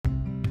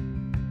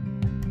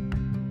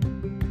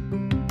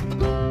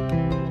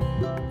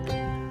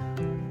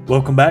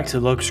Welcome back to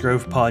Locust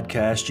Grove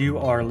Podcast. You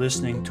are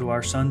listening to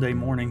our Sunday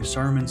morning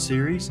sermon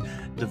series,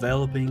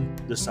 Developing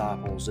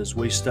Disciples, as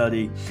we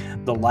study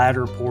the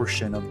latter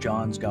portion of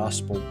John's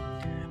Gospel.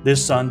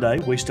 This Sunday,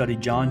 we study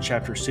John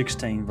chapter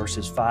 16,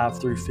 verses 5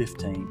 through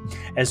 15,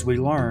 as we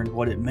learn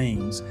what it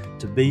means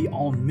to be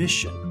on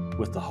mission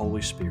with the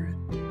Holy Spirit.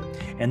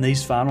 In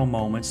these final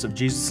moments of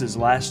Jesus'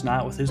 last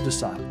night with His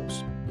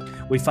disciples,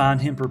 we find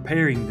Him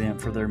preparing them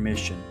for their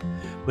mission,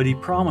 but He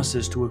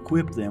promises to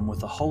equip them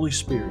with the Holy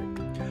Spirit,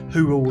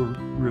 who will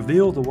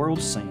reveal the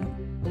world's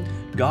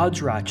sin,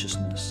 God's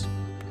righteousness,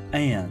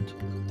 and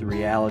the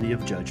reality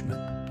of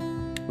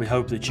judgment. We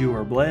hope that you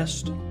are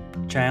blessed,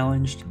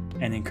 challenged,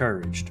 and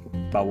encouraged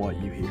by what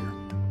you hear.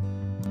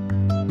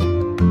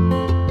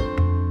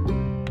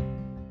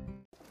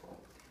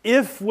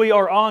 If we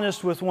are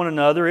honest with one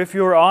another, if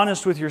you are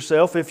honest with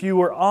yourself, if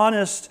you are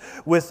honest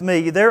with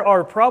me, there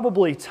are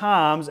probably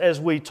times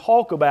as we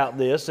talk about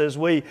this, as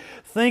we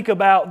think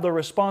about the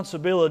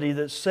responsibility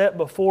that's set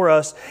before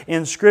us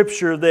in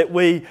Scripture, that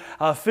we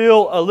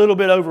feel a little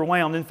bit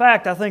overwhelmed. In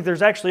fact, I think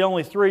there's actually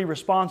only three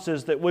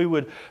responses that we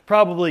would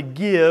probably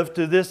give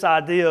to this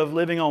idea of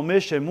living on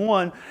mission.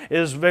 One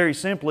is very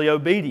simply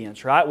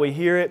obedience, right? We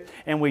hear it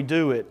and we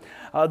do it.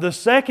 The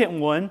second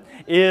one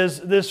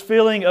is this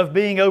feeling of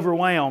being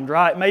overwhelmed,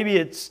 right? Maybe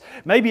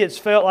it's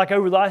felt like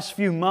over the last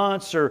few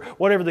months or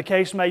whatever the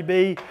case may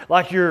be,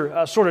 like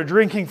you're sort of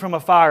drinking from a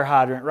fire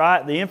hydrant,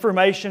 right? The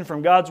information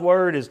from God's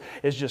Word is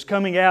just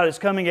coming out. It's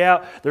coming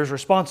out. There's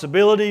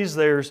responsibilities.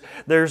 There's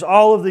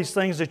all of these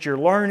things that you're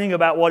learning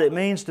about what it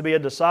means to be a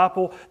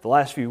disciple. The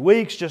last few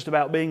weeks, just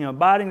about being an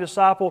abiding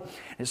disciple.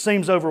 It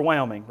seems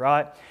overwhelming,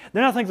 right?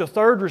 Then I think the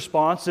third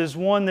response is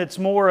one that's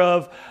more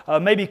of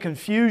maybe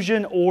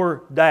confusion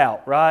or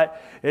doubt, right?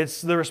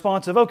 It's the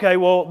response of, okay,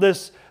 well,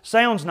 this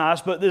sounds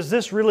nice, but is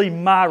this really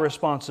my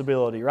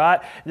responsibility, right?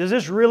 Does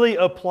this really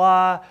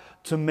apply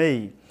to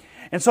me?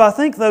 And so I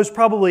think those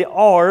probably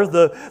are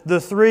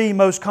the three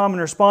most common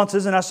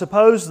responses. And I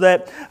suppose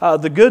that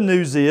the good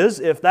news is,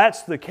 if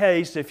that's the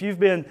case, if you've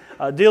been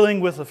dealing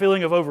with a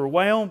feeling of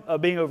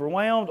being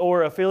overwhelmed,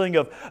 or a feeling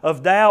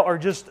of doubt, or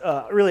just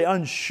really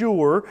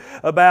unsure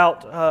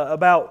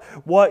about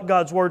what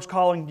God's Word's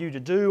calling you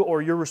to do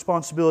or your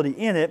responsibility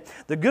in it,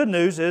 the good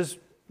news is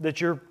that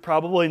you're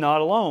probably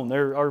not alone.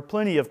 There are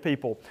plenty of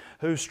people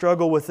who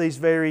struggle with these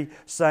very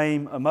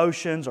same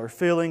emotions or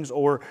feelings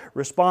or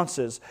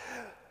responses.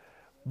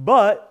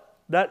 But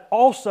that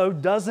also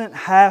doesn't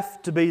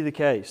have to be the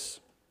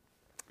case.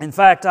 In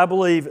fact, I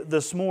believe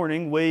this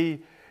morning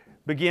we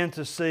begin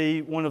to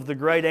see one of the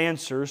great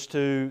answers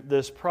to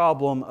this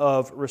problem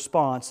of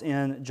response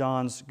in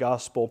John's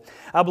Gospel.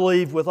 I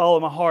believe with all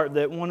of my heart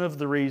that one of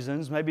the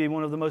reasons, maybe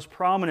one of the most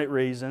prominent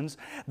reasons,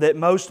 that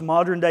most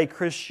modern-day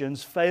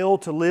Christians fail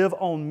to live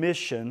on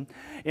mission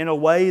in a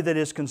way that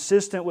is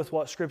consistent with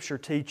what Scripture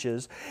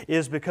teaches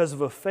is because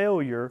of a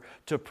failure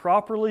to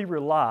properly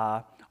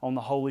rely on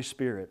the Holy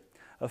Spirit.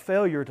 A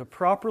failure to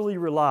properly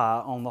rely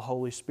on the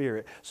Holy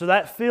Spirit. So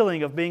that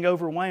feeling of being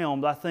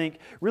overwhelmed, I think,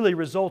 really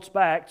results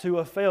back to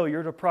a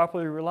failure to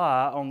properly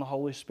rely on the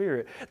Holy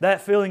Spirit.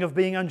 That feeling of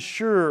being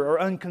unsure or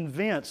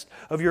unconvinced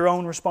of your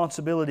own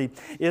responsibility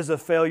is a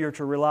failure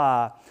to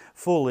rely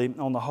fully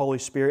on the Holy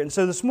Spirit. And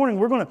so this morning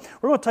we're going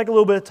to take a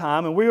little bit of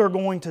time and we are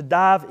going to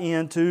dive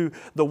into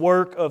the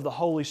work of the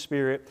Holy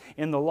Spirit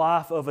in the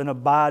life of an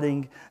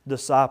abiding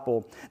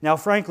disciple. Now,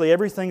 frankly,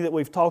 everything that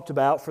we've talked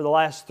about for the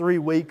last 3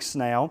 weeks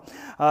now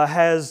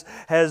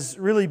has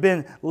really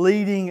been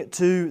leading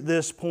to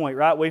this point,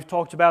 right? We've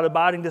talked about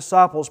abiding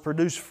disciples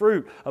produce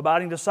fruit.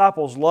 Abiding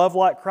disciples love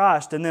like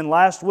Christ. And then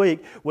last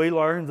week we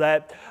learned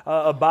that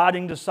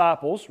abiding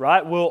disciples,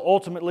 right, will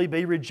ultimately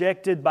be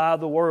rejected by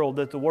the world,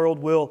 that the world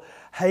will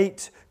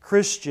hate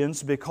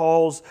Christians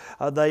because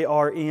they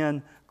are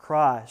in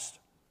Christ.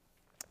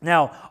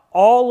 Now,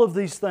 all of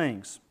these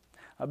things,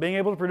 being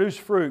able to produce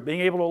fruit,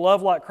 being able to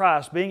love like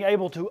Christ, being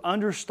able to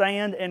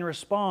understand and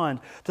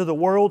respond to the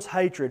world's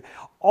hatred,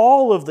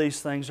 all of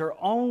these things are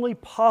only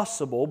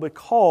possible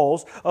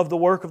because of the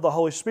work of the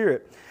Holy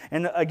Spirit.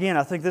 And again,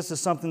 I think this is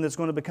something that's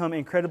going to become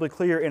incredibly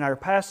clear in our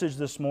passage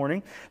this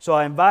morning. So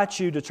I invite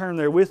you to turn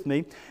there with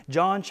me.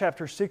 John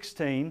chapter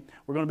 16,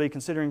 we're going to be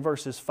considering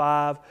verses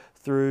 5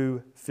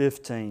 through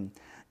 15.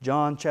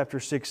 John chapter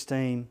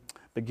 16,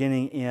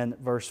 beginning in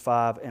verse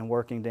 5 and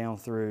working down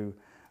through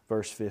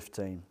verse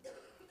 15.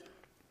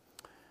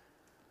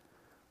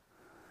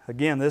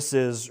 Again, this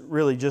is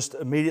really just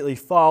immediately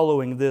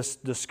following this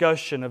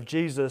discussion of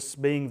Jesus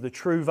being the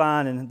true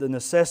vine and the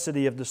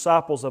necessity of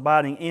disciples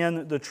abiding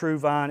in the true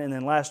vine. And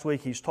then last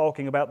week He's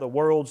talking about the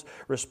world's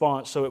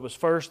response. So it was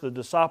first the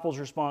disciples'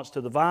 response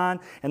to the vine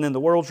and then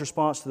the world's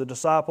response to the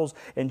disciples.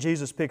 And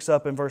Jesus picks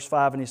up in verse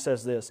 5 and He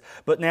says this,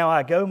 "But now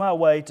I go my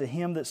way to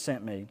Him that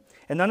sent me.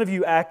 And none of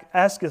you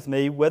asketh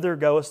me, whither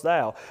goest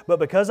thou? But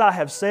because I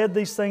have said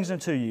these things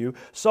unto you,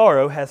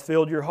 sorrow hath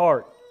filled your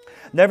heart.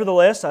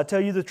 Nevertheless, I tell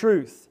you the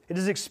truth. It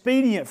is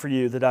expedient for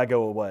you that I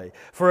go away.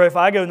 For if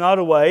I go not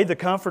away, the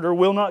Comforter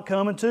will not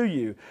come unto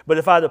you. But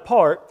if I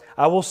depart,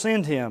 I will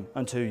send Him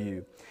unto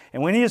you.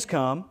 And when He is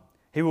come,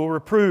 He will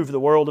reprove the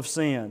world of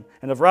sin,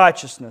 and of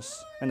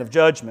righteousness, and of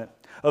judgment.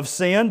 Of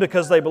sin,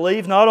 because they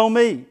believe not on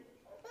me.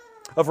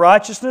 Of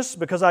righteousness,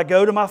 because I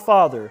go to my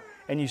Father,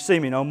 and you see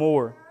me no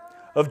more.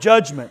 Of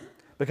judgment,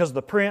 because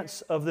the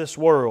prince of this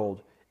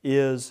world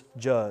is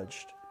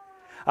judged.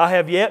 I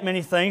have yet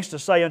many things to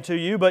say unto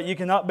you, but you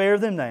cannot bear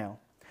them now.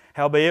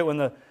 Howbeit, when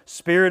the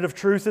Spirit of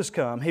truth is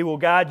come, He will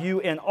guide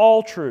you in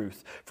all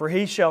truth. For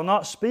He shall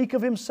not speak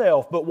of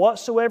Himself, but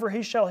whatsoever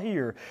He shall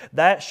hear,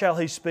 that shall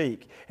He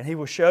speak. And He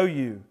will show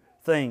you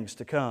things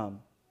to come.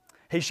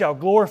 He shall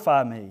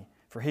glorify me,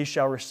 for He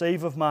shall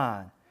receive of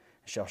mine,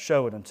 and shall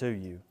show it unto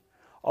you.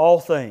 All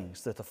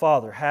things that the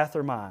Father hath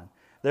are mine.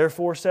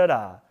 Therefore said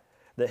I,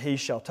 that He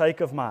shall take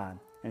of mine,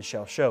 and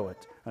shall show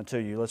it unto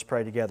you. Let's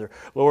pray together.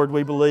 Lord,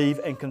 we believe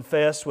and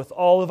confess with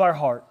all of our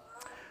heart,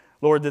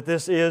 Lord, that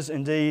this is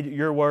indeed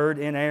Your Word,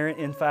 inerrant,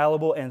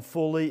 infallible, and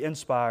fully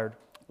inspired.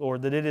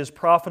 Lord, that it is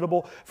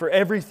profitable for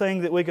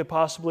everything that we could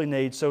possibly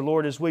need. So,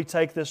 Lord, as we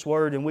take this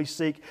Word and we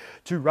seek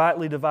to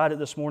rightly divide it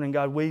this morning,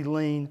 God, we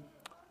lean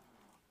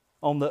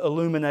on the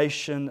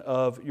illumination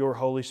of Your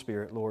Holy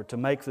Spirit, Lord, to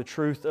make the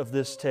truth of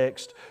this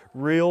text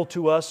real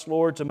to us,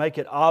 Lord, to make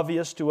it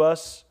obvious to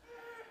us,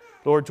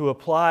 Lord, to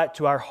apply it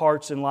to our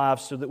hearts and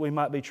lives so that we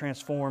might be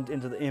transformed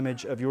into the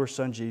image of Your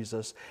Son,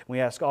 Jesus.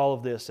 We ask all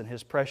of this in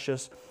His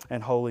precious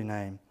and holy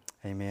name.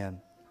 Amen.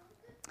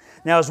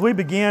 Now, as we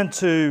begin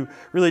to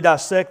really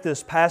dissect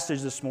this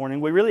passage this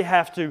morning, we really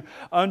have to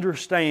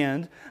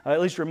understand,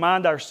 at least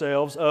remind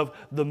ourselves of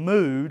the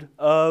mood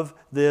of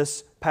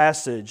this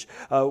passage.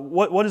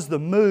 What is the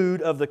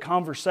mood of the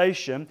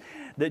conversation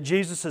that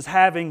Jesus is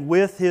having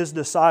with His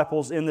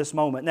disciples in this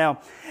moment?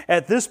 Now,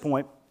 at this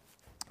point,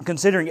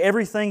 considering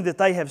everything that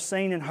they have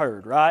seen and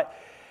heard, right?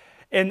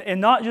 And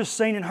not just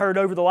seen and heard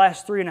over the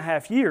last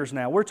 3.5 years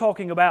now. We're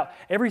talking about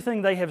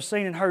everything they have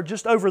seen and heard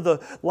just over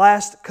the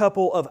last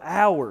couple of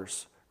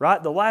hours,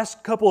 right? The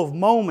last couple of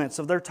moments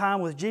of their time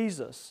with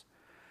Jesus.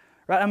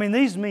 Right? I mean,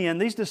 these men,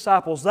 these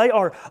disciples, they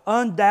are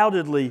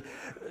undoubtedly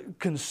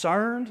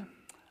concerned,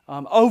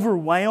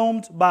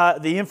 overwhelmed by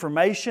the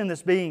information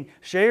that's being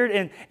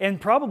shared,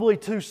 and probably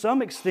to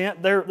some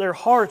extent their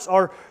hearts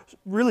are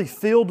really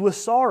filled with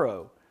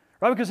sorrow.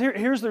 Right? Because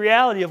here's the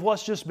reality of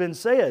what's just been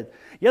said.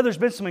 Yeah, there's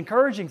been some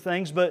encouraging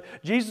things, but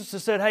Jesus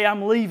has said, hey,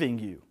 I'm leaving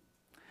you.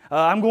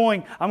 I'm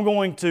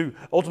going to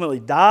ultimately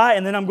die,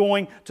 and then I'm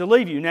going to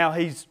leave you. Now,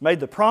 He's made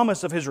the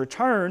promise of His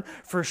return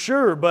for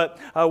sure, but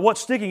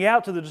what's sticking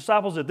out to the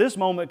disciples at this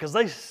moment, because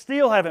they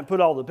still haven't put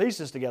all the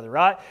pieces together,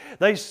 right?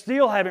 They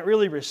still haven't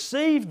really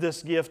received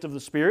this gift of the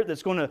Spirit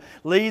that's going to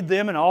lead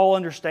them in all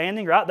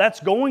understanding, right? That's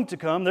going to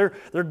come. They're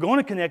going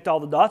to connect all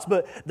the dots,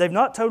 but they've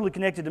not totally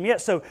connected them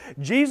yet. So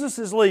Jesus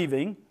is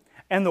leaving,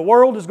 and the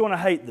world is going to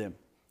hate them.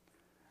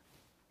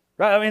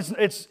 Right? I mean,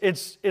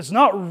 it's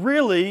not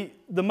really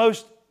the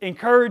most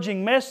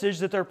encouraging message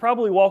that they're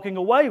probably walking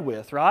away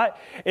with, right?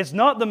 It's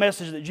not the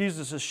message that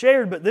Jesus has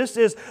shared, but this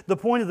is the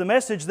point of the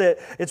message that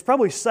it's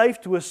probably safe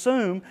to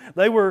assume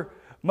they were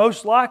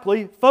most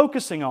likely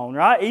focusing on,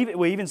 right?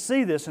 We even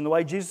see this in the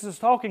way Jesus is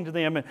talking to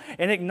them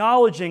and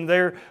acknowledging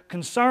their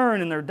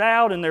concern and their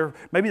doubt and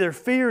maybe their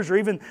fears or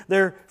even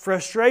their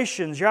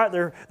frustrations, right?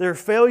 Their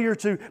failure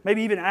to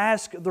maybe even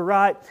ask the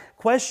right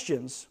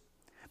questions.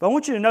 But I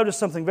want you to notice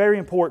something very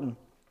important.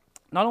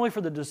 Not only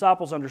for the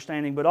disciples'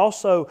 understanding, but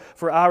also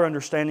for our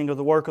understanding of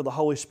the work of the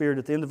Holy Spirit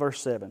at the end of verse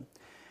 7.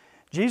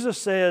 Jesus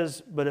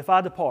says, but if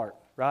I depart,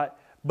 right?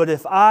 But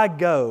if I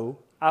go,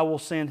 I will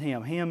send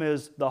Him. Him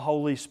is the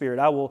Holy Spirit.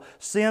 I will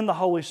send the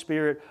Holy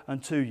Spirit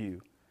unto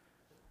you.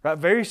 Right?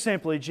 Very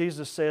simply,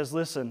 Jesus says,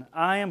 listen,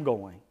 I am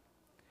going.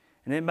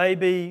 And it may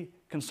be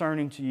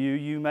concerning to you.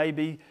 You may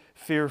be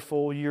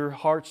fearful. Your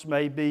hearts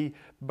may be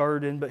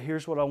burdened. But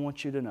here's what I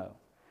want you to know.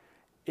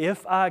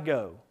 If I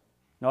go,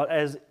 not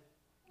as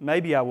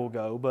maybe I will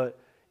go, but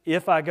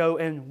if I go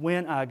and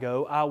when I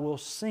go, I will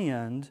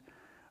send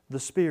the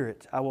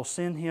Spirit. I will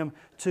send Him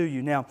to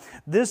you. Now,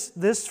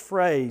 this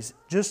phrase,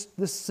 just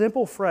this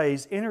simple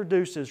phrase,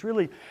 introduces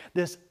really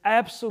this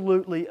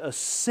absolutely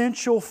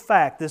essential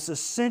fact, this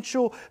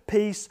essential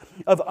piece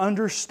of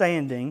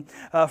understanding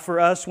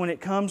for us when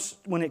it comes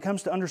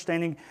to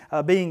understanding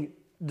being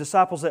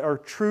disciples that are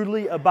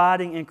truly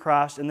abiding in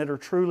Christ and that are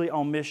truly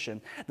on mission.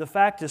 The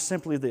fact is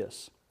simply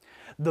this.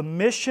 The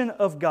mission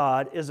of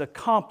God is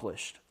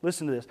accomplished.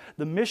 Listen to this.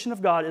 The mission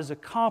of God is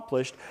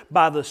accomplished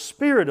by the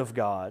Spirit of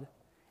God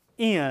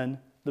in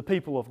the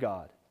people of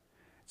God.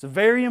 It's a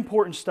very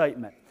important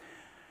statement.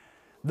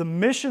 The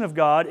mission of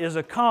God is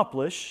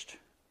accomplished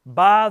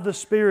by the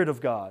Spirit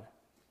of God.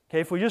 Okay,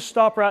 if we just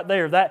stop right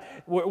there,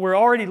 that we're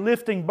already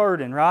lifting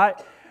burden, right?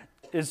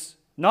 It's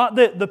not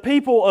that the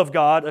people of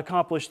God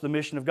accomplish the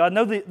mission of God.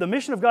 No, the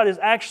mission of God is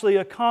actually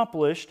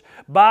accomplished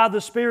by the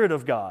Spirit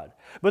of God.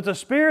 But the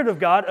Spirit of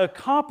God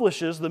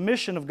accomplishes the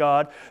mission of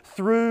God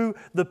through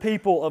the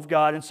people of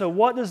God. And so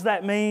what does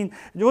that mean?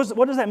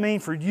 What does that mean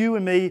for you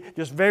and me,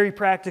 just very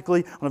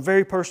practically, on a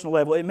very personal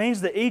level? It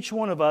means that each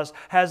one of us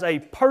has a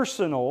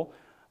personal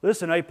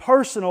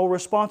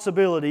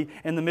responsibility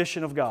in the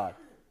mission of God.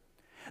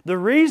 The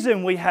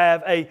reason we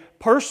have a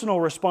personal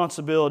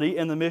responsibility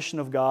in the mission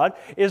of God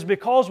is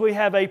because we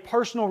have a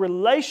personal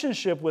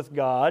relationship with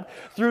God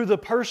through the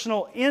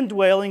personal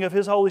indwelling of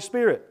His Holy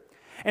Spirit.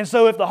 And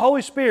so if the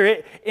Holy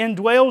Spirit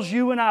indwells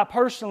you and I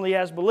personally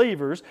as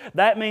believers,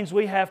 that means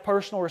we have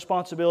personal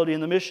responsibility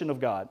in the mission of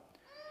God.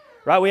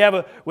 Right?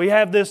 We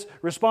have this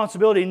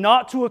responsibility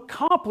not to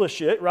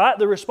accomplish it, right?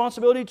 The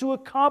responsibility to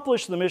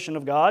accomplish the mission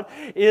of God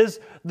is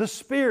the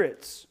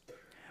Spirit's.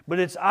 But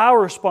it's our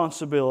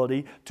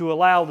responsibility to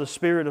allow the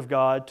Spirit of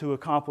God to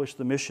accomplish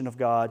the mission of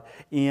God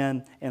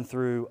in and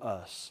through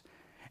us.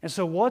 And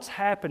so what's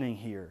happening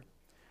here?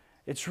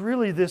 It's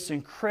really this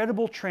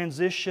incredible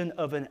transition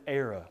of an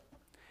era.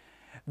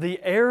 The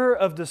era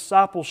of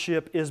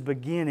discipleship is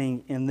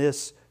beginning in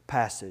this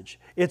passage.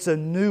 It's a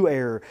new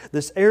era,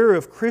 this era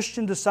of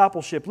Christian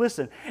discipleship.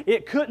 Listen,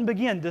 it couldn't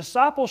begin.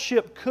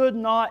 Discipleship could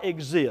not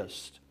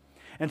exist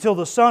until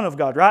the Son of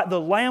God, right? The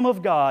Lamb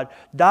of God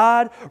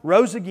died,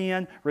 rose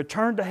again,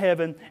 returned to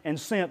heaven, and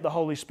sent the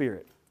Holy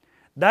Spirit.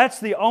 That's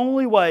the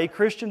only way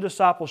Christian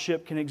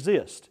discipleship can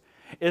exist,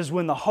 is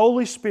when the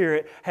Holy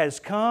Spirit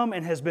has come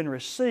and has been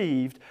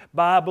received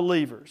by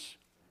believers.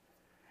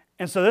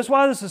 And so that's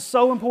why this is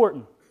so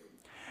important.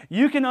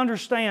 You can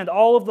understand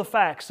all of the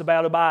facts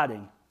about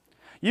abiding.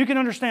 You can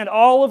understand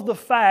all of the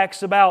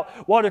facts about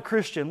what a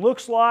Christian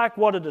looks like,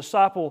 what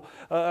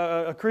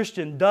a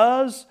Christian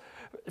does,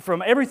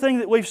 from everything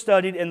that we've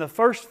studied in the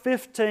first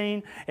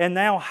 15 and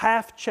now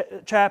half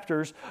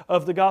chapters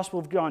of the Gospel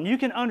of John. You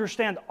can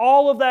understand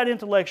all of that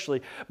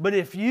intellectually, but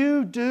if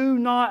you do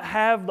not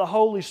have the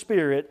Holy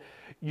Spirit,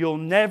 you'll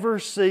never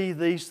see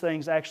these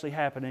things actually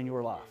happen in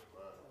your life.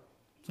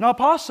 It's not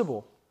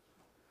possible.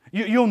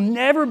 You'll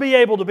never be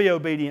able to be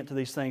obedient to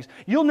these things.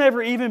 You'll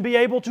never even be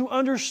able to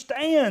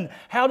understand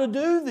how to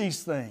do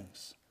these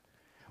things.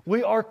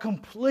 We are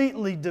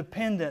completely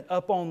dependent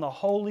upon the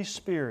Holy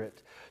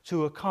Spirit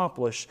to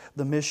accomplish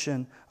the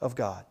mission of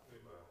God.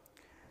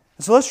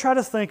 And so let's try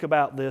to think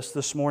about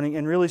this morning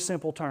in really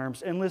simple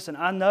terms. And listen,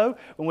 I know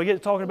when we get to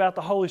talking about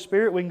the Holy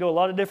Spirit, we can go a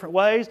lot of different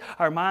ways.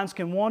 Our minds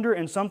can wander,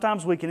 and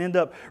sometimes we can end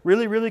up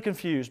really, really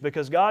confused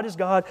because God is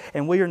God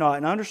and we are not.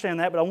 And I understand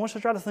that, but I want us to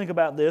try to think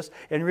about this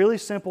in really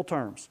simple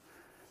terms.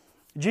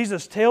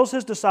 Jesus tells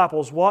His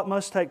disciples what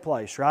must take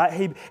place,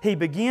 right? He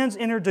begins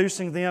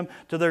introducing them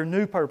to their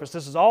new purpose.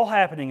 This is all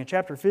happening in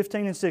chapter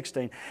 15 and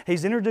 16.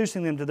 He's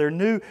introducing them to their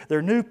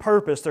new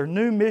purpose, their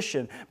new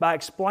mission, by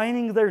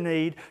explaining their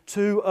need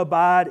to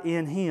abide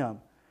in Him.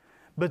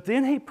 But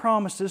then He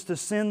promises to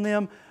send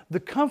them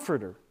the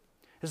Comforter.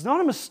 It's not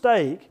a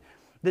mistake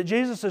that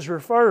Jesus is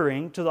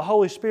referring to the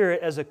Holy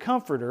Spirit as a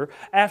comforter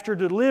after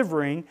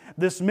delivering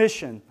this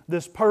mission,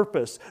 this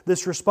purpose,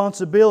 this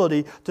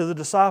responsibility to the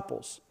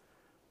disciples.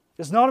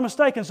 It's not a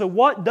mistake. And so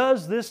what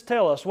does this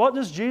tell us? What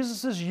does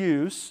Jesus'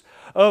 use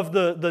of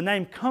the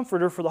name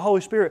Comforter for the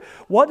Holy Spirit,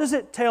 what does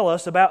it tell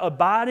us about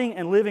abiding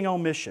and living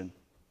on mission?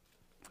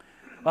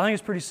 I think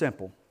it's pretty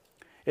simple.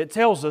 It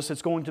tells us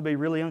it's going to be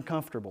really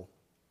uncomfortable.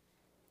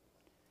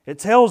 It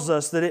tells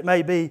us that it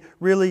may be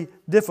really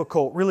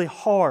difficult, really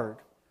hard.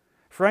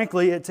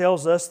 Frankly, it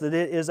tells us that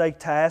it is a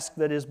task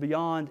that is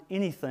beyond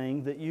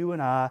anything that you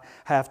and I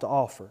have to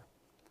offer.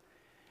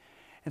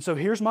 And so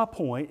here's my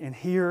point, and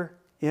herein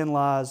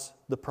lies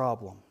the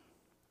problem.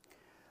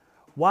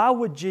 Why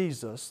would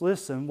Jesus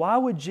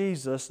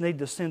need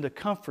to send a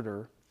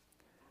comforter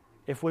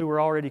if we were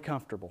already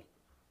comfortable?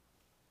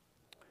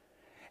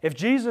 If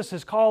Jesus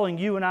is calling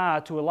you and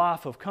I to a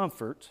life of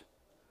comfort,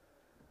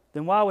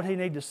 then why would He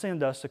need to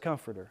send us a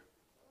comforter?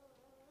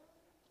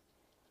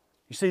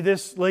 You see,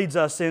 this leads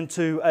us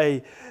into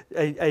a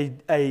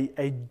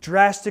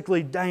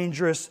drastically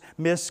dangerous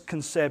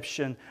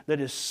misconception that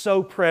is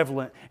so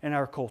prevalent in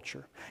our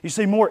culture. You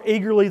see, more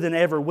eagerly than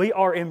ever, we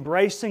are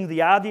embracing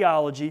the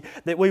ideology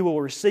that we will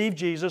receive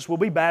Jesus, we'll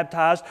be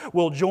baptized,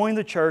 we'll join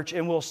the church,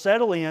 and we'll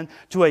settle in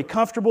to a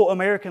comfortable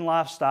American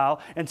lifestyle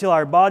until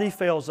our body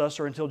fails us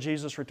or until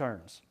Jesus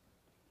returns.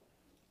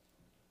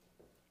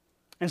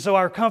 And so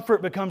our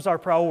comfort becomes our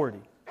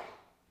priority.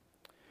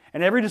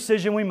 And every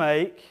decision we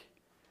make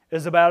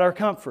is about our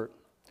comfort.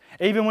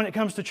 Even when it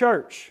comes to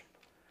church,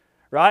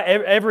 right?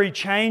 Every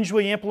change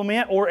we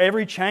implement or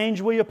every change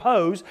we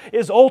oppose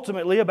is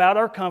ultimately about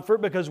our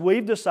comfort because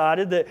we've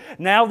decided that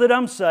now that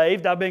I'm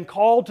saved, I've been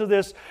called to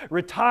this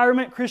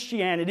retirement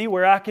Christianity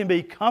where I can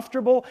be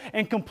comfortable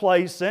and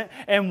complacent,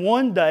 and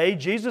one day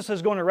Jesus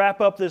is going to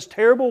wrap up this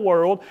terrible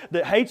world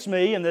that hates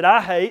me and that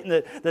I hate and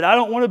that I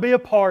don't want to be a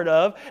part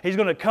of. He's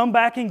going to come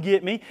back and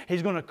get me.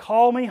 He's going to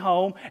call me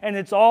home, and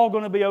it's all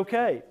going to be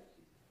okay.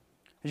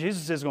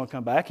 Jesus is going to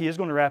come back. He is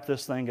going to wrap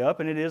this thing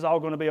up, and it is all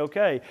going to be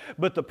okay.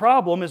 But the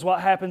problem is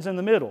what happens in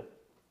the middle.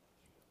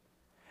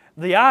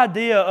 The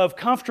idea of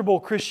comfortable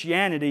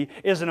Christianity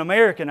is an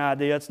American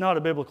idea. It's not a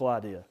biblical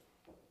idea.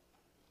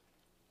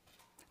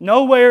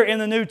 Nowhere in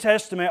the New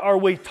Testament are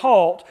we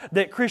taught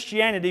that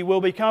Christianity will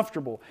be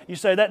comfortable. You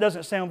say, that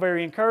doesn't sound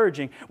very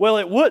encouraging. Well,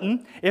 it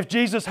wouldn't if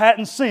Jesus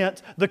hadn't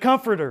sent the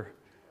Comforter.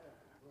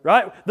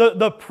 Right?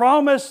 The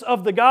promise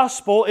of the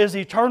gospel is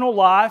eternal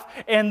life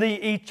and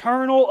the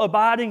eternal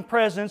abiding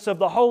presence of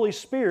the Holy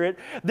Spirit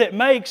that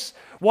makes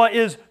what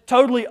is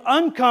totally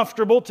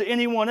uncomfortable to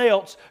anyone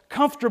else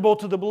comfortable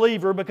to the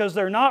believer, because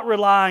they're not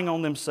relying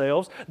on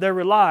themselves, they're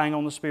relying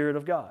on the Spirit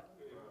of God.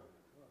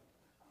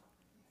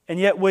 And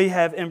yet we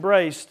have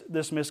embraced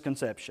this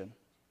misconception.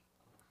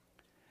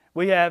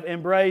 We have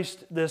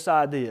embraced this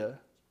idea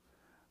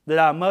that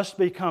I must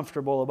be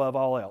comfortable above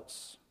all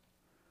else.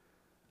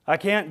 I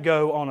can't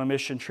go on a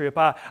mission trip.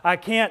 I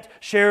can't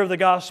share the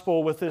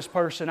gospel with this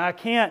person. I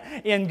can't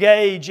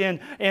engage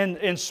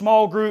in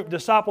small group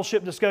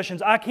discipleship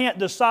discussions. I can't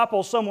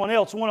disciple someone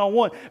else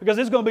one-on-one because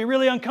it's going to be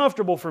really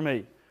uncomfortable for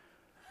me.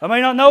 I may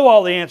not know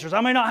all the answers.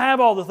 I may not have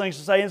all the things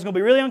to say. And it's going to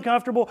be really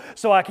uncomfortable,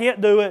 so I can't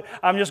do it.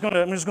 I'm just going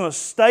to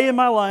stay in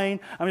my lane.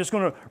 I'm just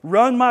going to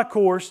run my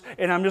course,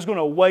 and I'm just going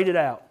to wait it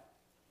out.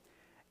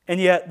 And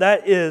yet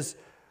that is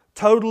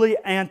totally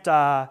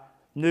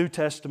anti-New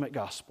Testament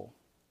gospel.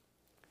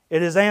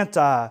 It is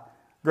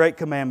anti-Great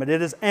Commandment.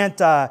 It is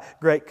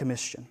anti-Great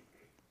Commission.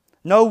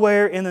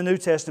 Nowhere in the New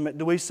Testament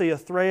do we see a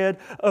thread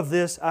of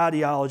this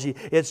ideology.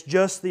 It's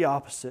just the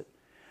opposite.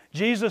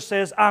 Jesus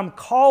says, I'm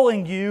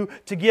calling you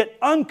to get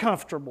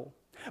uncomfortable.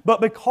 But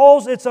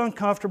because it's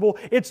uncomfortable,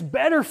 it's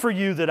better for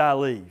you that I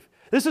leave.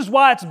 This is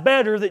why it's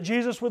better that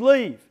Jesus would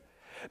leave.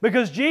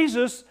 Because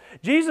Jesus,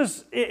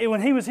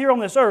 when He was here on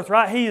this earth,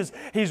 right, He's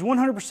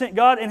 100%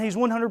 God and He's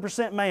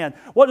 100% man.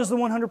 What does the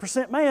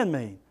 100% man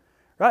mean?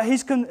 Right?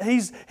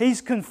 He's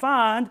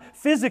confined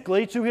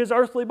physically to His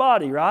earthly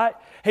body, right?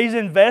 He's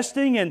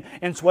investing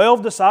in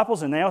 12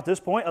 disciples, and now at this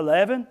point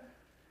 11.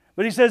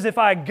 But He says, if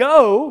I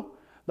go,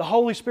 the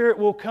Holy Spirit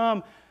will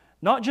come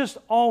not just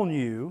on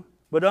you,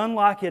 but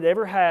unlike it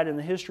ever had in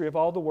the history of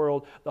all the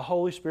world, the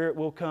Holy Spirit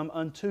will come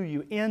unto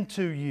you,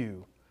 into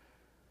you.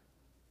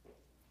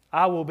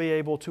 I will be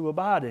able to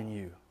abide in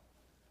you,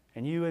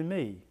 and you in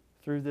me,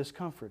 through this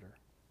Comforter.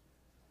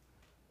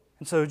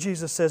 And so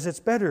Jesus says, it's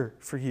better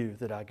for you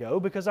that I go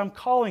because I'm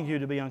calling you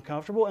to be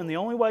uncomfortable, and the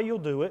only way you'll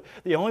do it,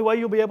 the only way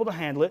you'll be able to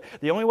handle it,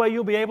 the only way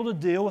you'll be able to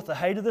deal with the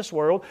hate of this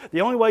world,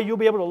 the only way you'll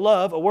be able to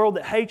love a world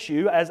that hates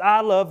you as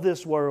I love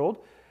this world,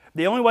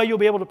 the only way you'll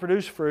be able to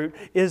produce fruit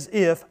is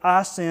if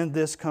I send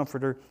this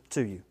Comforter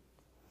to you.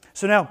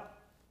 So now,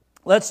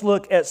 let's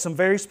look at some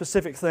very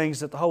specific things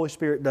that the Holy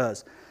Spirit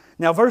does.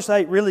 Now, verse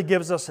 8 really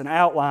gives us an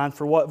outline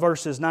for what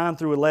verses 9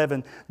 through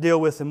 11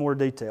 deal with in more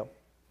detail.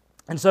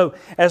 And so,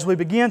 as we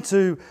begin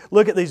to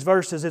look at these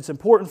verses, it's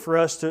important for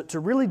us to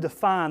really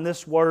define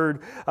this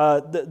word,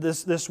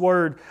 this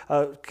word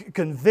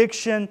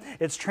conviction.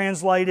 It's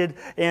translated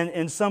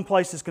in some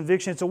places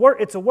conviction. It's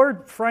a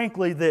word,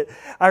 frankly, that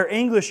our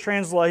English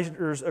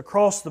translators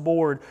across the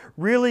board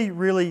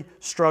really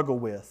struggle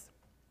with.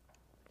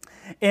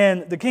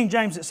 In the King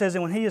James, it says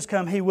that when He has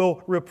come, He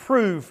will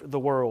reprove the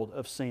world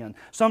of sin.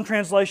 Some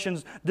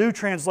translations do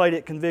translate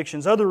it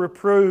convictions. Others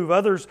reprove.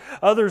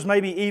 Others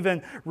maybe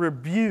even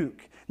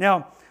rebuke.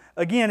 Now,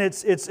 again,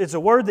 it's a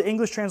word the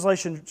English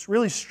translations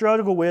really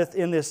struggle with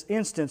in this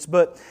instance.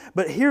 But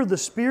here, the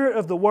spirit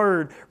of the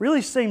word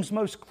really seems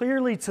most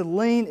clearly to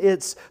lean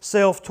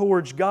itself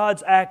towards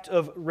God's act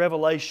of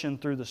revelation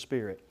through the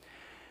Spirit.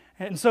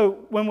 And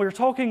so when we're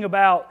talking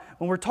about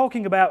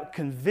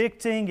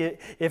convicting,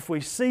 if we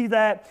see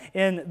that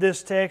in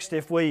this text,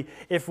 if we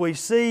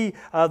see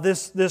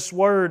this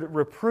word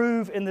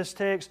reprove in this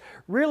text,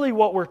 really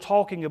what we're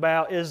talking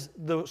about is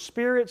the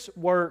Spirit's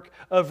work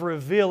of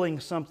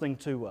revealing something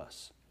to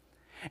us.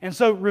 And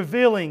so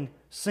revealing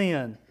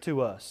sin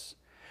to us,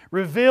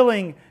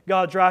 revealing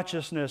God's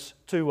righteousness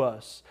to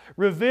us,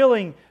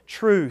 revealing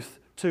truth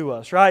to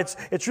us, right?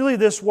 It's really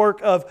this work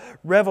of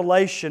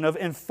revelation, of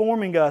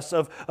informing us,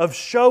 of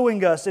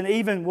showing us, and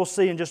even, we'll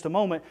see in just a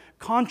moment,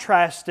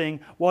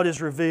 contrasting what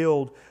is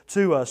revealed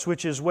to us,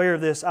 which is where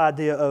this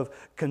idea of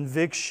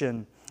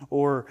conviction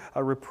or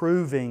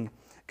reproving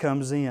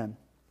comes in.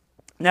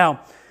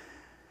 Now,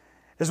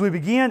 as we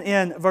begin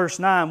in verse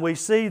 9, we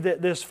see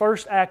that this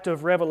first act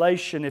of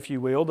revelation, if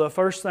you will, the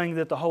first thing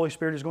that the Holy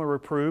Spirit is going to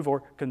reprove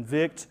or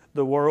convict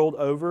the world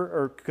over,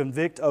 or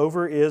convict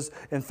over, is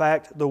in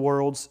fact the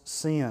world's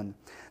sin.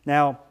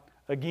 Now,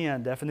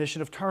 again,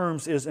 definition of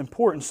terms is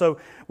important. So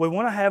we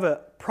want to have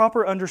a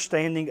proper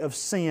understanding of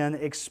sin,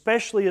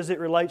 especially as it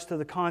relates to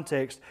the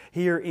context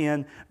here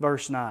in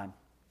verse 9.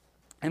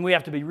 And we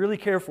have to be really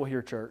careful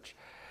here, church.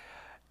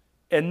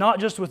 And not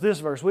just with this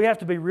verse, we have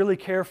to be really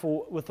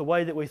careful with the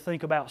way that we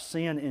think about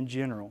sin in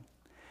general.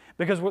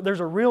 Because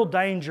there's a real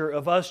danger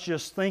of us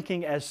just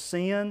thinking of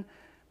sin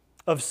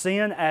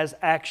as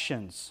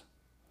actions.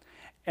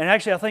 And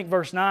actually, I think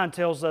verse 9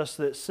 tells us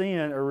that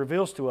sin, or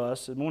reveals to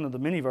us, in one of the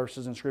many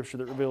verses in Scripture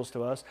that reveals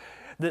to us,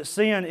 that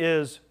sin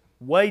is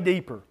way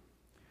deeper.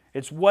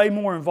 It's way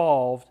more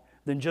involved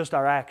than just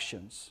our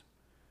actions.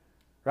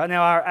 Right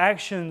now, our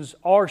actions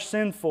are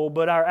sinful,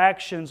 but our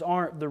actions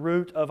aren't the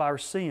root of our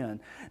sin.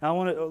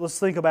 Now, let's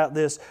think about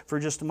this for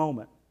just a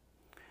moment.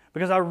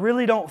 Because I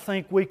really don't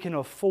think we can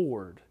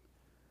afford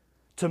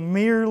to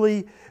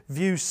merely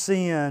view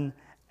sin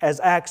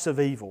as acts of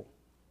evil.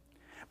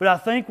 But I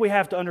think we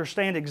have to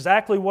understand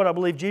exactly what I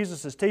believe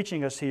Jesus is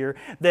teaching us here,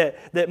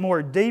 that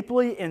more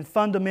deeply and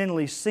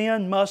fundamentally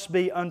sin must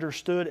be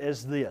understood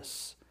as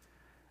this: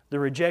 the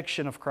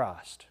rejection of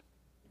Christ.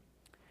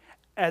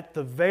 At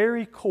the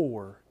very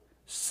core,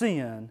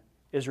 sin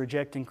is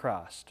rejecting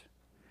Christ.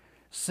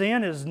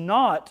 Sin is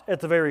not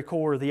at the very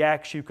core the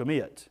acts you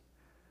commit.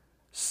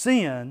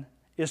 Sin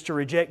is to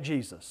reject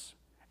Jesus.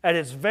 At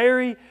its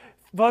very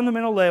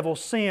fundamental level,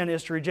 sin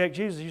is to reject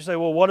Jesus. You say,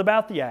 well, what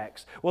about the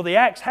acts? Well, the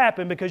acts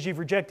happen because you've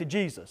rejected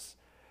Jesus.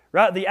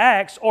 Right? The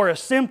acts are a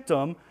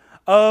symptom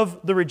of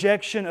the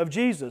rejection of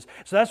Jesus.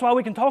 So that's why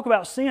we can talk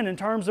about sin in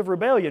terms of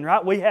rebellion,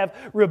 right? We have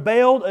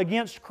rebelled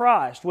against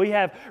Christ. We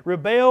have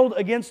rebelled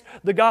against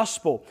the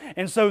gospel.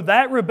 And so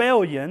that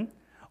rebellion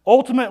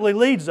ultimately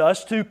leads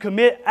us to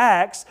commit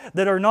acts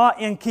that are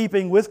not in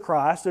keeping with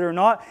Christ, that are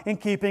not in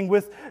keeping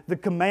with the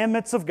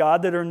commandments of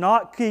God, that are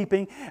not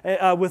keeping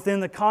within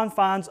the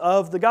confines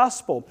of the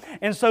gospel.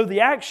 And so the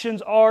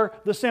actions are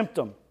the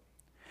symptom.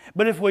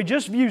 But if we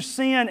just view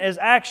sin as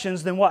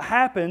actions, then what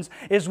happens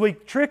is we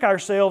trick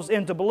ourselves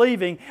into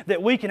believing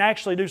that we can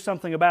actually do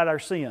something about our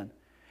sin.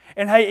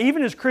 And hey,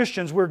 even as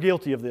Christians, we're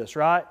guilty of this,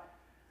 right?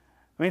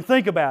 I mean,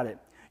 think about it.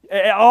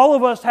 All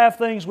of us have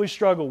things we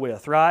struggle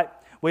with, right?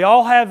 We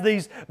all have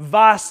these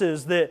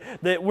vices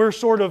that we're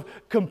sort of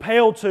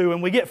compelled to,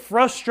 and we get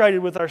frustrated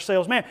with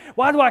ourselves. Man,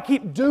 why do I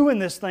keep doing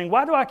this thing?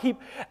 Why do I keep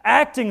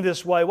acting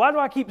this way? Why do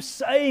I keep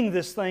saying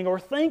this thing or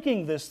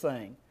thinking this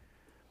thing?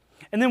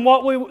 And then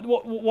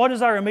what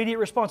is our immediate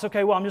response?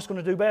 Okay, well, I'm just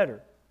going to do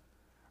better.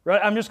 Right?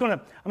 I'm just going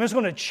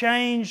to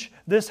change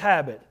this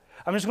habit.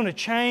 I'm just going to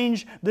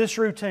change this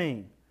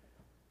routine.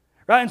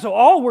 Right? And so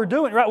all we're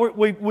doing, right,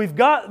 we've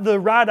got the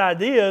right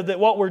idea that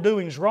what we're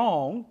doing is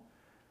wrong.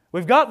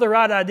 We've got the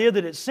right idea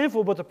that it's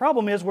sinful, but the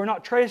problem is we're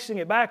not tracing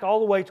it back all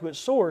the way to its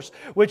source,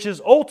 which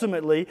is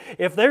ultimately,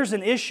 if there's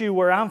an issue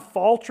where I'm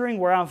faltering,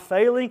 where I'm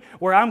failing,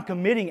 where I'm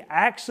committing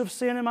acts of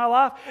sin in my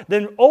life,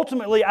 then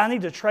ultimately I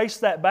need to trace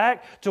that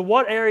back to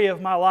what area of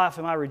my life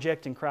am I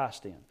rejecting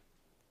Christ in?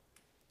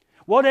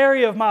 What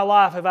area of my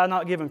life have I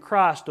not given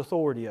Christ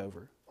authority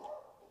over?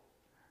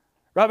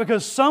 Right?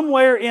 Because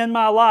somewhere in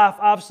my life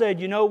I've said,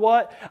 you know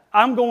what?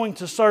 I'm going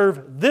to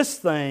serve this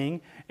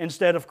thing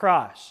instead of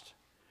Christ.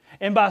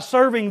 And by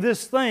serving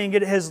this thing,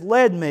 it has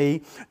led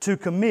me to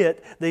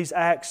commit these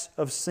acts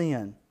of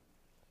sin.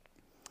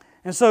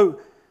 And so,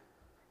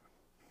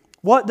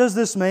 what does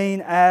this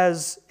mean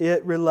as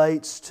it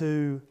relates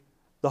to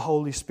the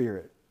Holy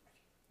Spirit?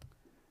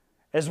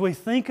 As we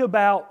think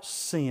about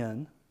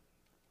sin,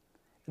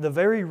 the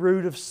very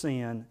root of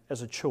sin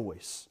is a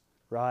choice,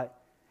 right?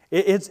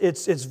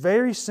 It's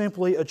very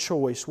simply a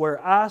choice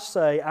where I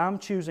say I'm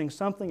choosing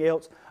something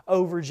else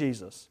over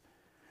Jesus.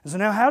 And so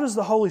now how does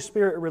the Holy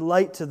Spirit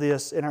relate to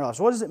this in our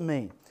lives? What does it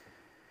mean?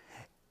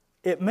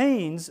 It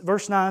means,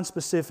 verse 9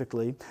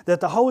 specifically,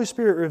 that the Holy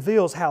Spirit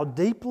reveals how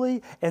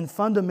deeply and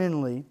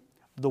fundamentally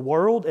the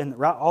world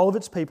and all of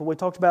its people, we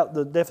talked about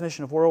the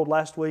definition of world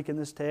last week in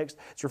this text,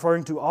 it's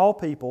referring to all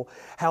people,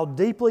 how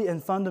deeply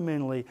and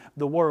fundamentally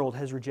the world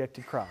has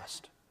rejected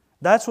Christ.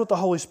 That's what the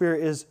Holy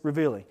Spirit is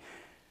revealing.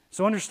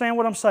 So understand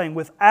what I'm saying.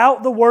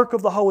 Without the work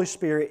of the Holy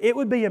Spirit, it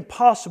would be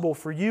impossible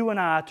for you and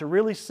I to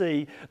really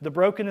see the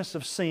brokenness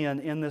of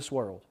sin in this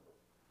world.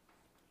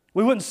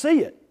 We wouldn't see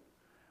it.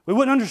 We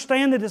wouldn't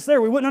understand that it's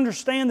there. We wouldn't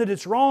understand that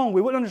it's wrong.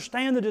 We wouldn't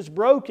understand that it's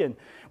broken.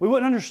 We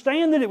wouldn't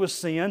understand that it was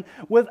sin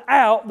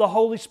without the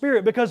Holy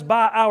Spirit, because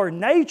by our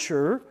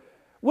nature,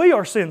 we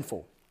are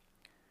sinful.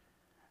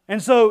 And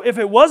so if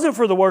it wasn't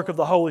for the work of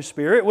the Holy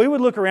Spirit, we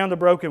would look around the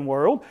broken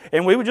world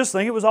and we would just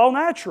think it was all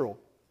natural.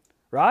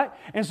 Right?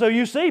 And so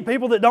you see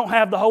people that don't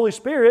have the Holy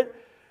Spirit,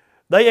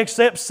 they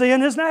accept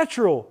sin as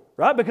natural,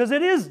 right? Because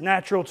it is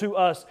natural to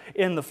us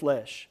in the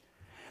flesh.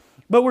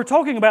 But we're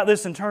talking about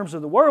this in terms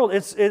of the world.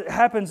 It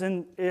happens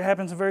in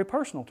very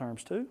personal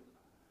terms too.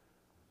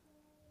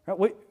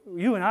 Right?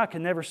 You and I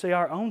can never see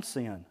our own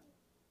sin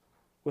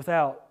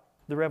without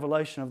the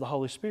revelation of the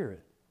Holy Spirit.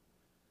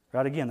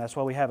 Right? Again, that's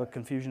why we have a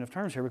confusion of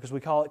terms here, because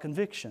we call it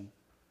conviction.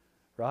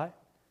 Right?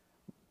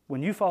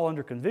 When you fall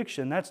under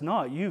conviction, that's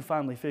not you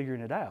finally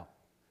figuring it out.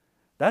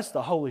 That's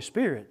the Holy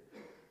Spirit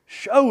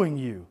showing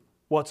you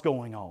what's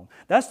going on.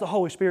 That's the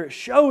Holy Spirit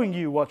showing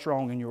you what's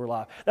wrong in your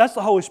life. That's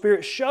the Holy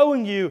Spirit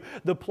showing you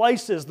the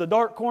places, the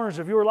dark corners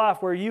of your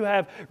life where you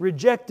have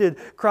rejected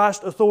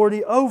Christ's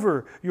authority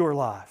over your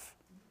life.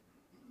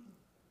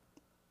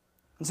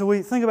 And so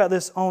we think about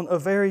this on a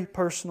very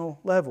personal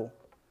level.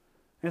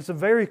 And it's a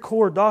very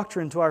core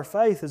doctrine to our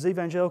faith as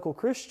evangelical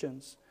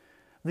Christians.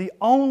 The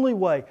only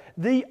way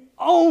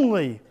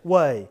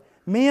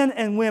men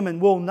and women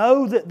will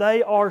know that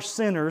they are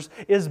sinners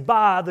is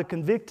by the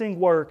convicting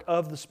work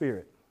of the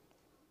Spirit.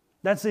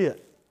 That's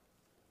it.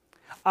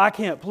 I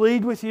can't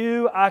plead with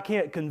you. I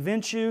can't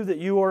convince you that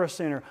you are a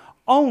sinner.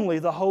 Only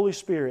the Holy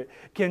Spirit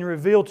can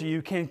reveal to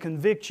you, can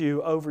convict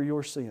you over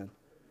your sin.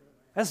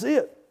 That's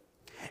it.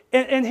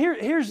 And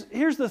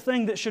here's the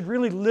thing that should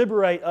really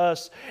liberate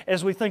us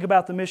as we think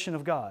about the mission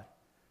of God.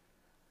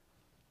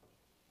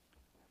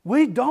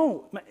 We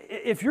don't.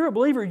 if you're a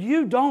believer,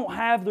 you don't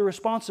have the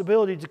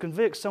responsibility to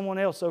convict someone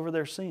else over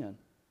their sin.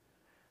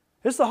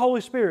 It's the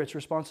Holy Spirit's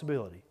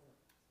responsibility.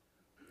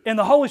 And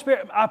the Holy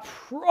Spirit, I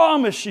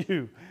promise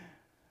you,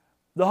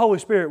 the Holy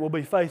Spirit will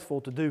be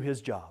faithful to do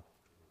His job.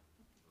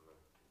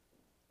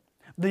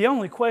 The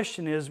only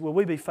question is, will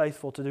we be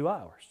faithful to do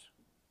ours?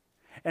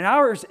 And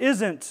ours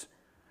isn't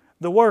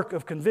the work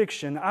of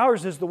conviction.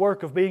 Ours is the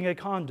work of being a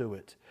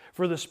conduit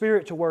for the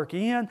Spirit to work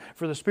in,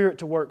 for the Spirit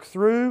to work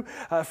through,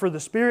 for the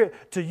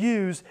Spirit to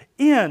use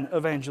in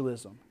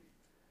evangelism.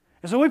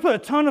 And so we put a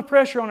ton of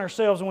pressure on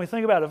ourselves when we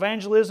think about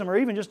evangelism or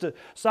even just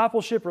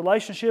discipleship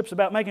relationships,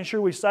 about making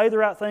sure we say the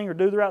right thing or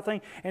do the right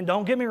thing. And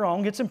don't get me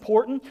wrong, it's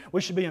important. We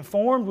should be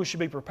informed, we should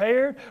be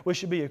prepared, we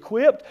should be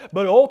equipped.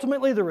 But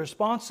ultimately the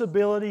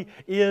responsibility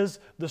is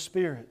the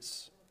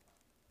Spirit's.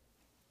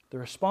 The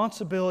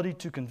responsibility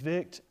to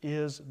convict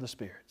is the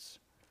Spirit's.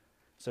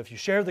 So if you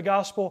share the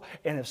gospel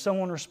and if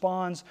someone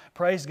responds,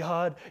 praise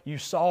God, you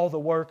saw the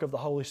work of the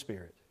Holy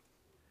Spirit.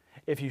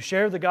 If you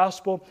share the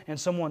gospel and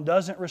someone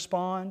doesn't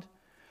respond,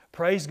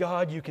 praise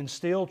God, you can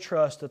still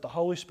trust that the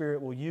Holy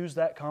Spirit will use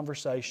that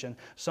conversation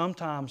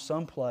sometime,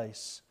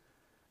 someplace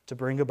to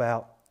bring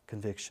about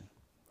conviction.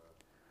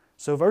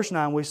 So verse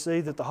 9, we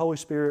see that the Holy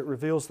Spirit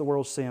reveals the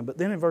world's sin. But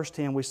then in verse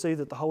 10, we see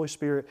that the Holy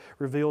Spirit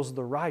reveals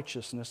the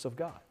righteousness of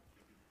God.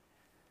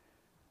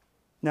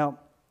 Now,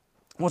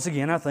 once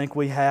again, I think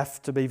we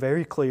have to be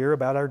very clear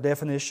about our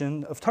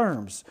definition of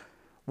terms.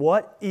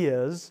 What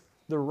is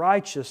the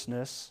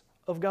righteousness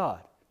of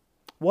God?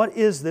 What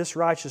is this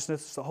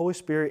righteousness the Holy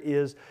Spirit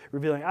is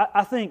revealing?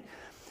 I think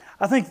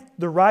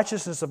the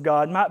righteousness of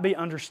God might be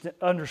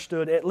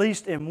understood, at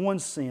least in one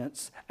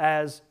sense,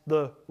 as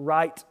the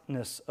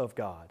rightness of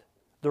God.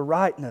 The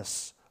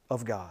rightness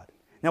of God.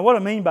 Now what I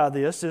mean by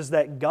this is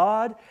that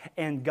God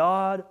and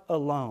God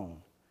alone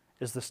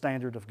is the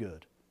standard of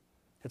good.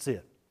 That's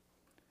it.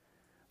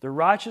 The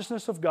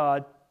righteousness of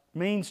God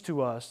means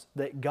to us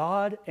that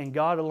God and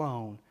God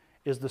alone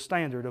is the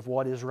standard of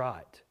what is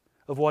right,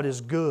 of what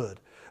is good,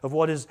 of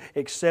what is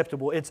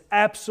acceptable. It's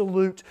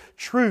absolute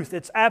truth.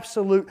 It's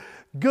absolute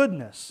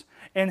goodness.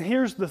 And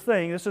here's the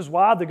thing. This is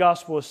why the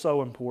gospel is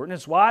so important.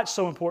 It's why it's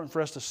so important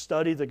for us to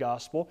study the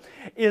gospel,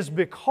 is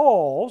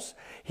because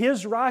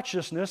His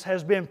righteousness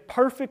has been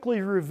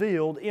perfectly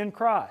revealed in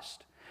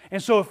Christ.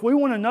 And so if we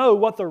want to know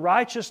what the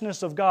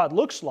righteousness of God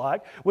looks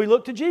like, we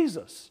look to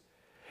Jesus.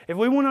 If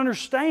we want to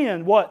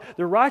understand what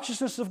the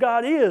righteousness of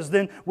God is,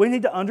 then we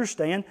need to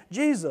understand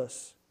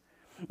Jesus.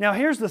 Now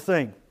here's the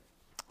thing.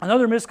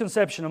 Another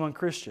misconception among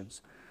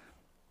Christians.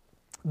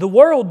 The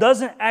world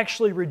doesn't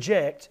actually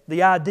reject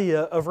the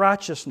idea of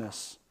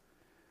righteousness.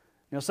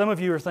 Now some of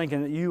you are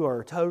thinking that you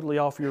are totally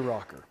off your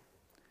rocker.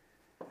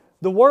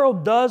 The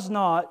world does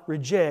not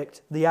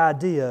reject the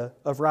idea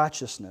of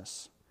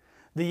righteousness.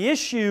 The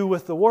issue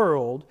with the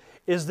world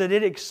is that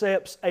it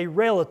accepts a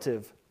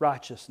relative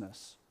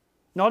righteousness,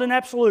 not an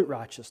absolute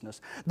righteousness.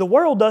 The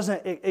world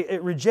doesn't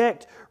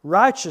reject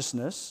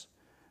righteousness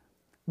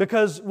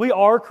because we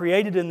are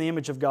created in the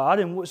image of God,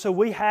 and so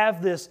we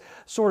have this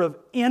sort of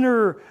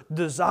inner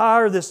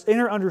desire, this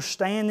inner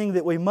understanding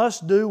that we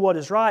must do what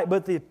is right.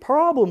 But the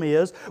problem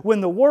is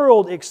when the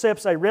world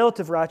accepts a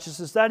relative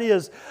righteousness, that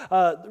is,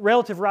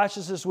 relative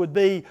righteousness would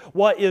be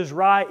what is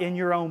right in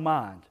your own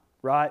mind,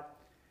 right?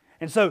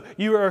 And so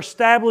you are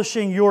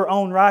establishing your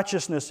own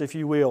righteousness, if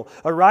you will,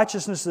 a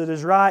righteousness that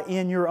is right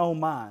in your own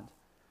mind.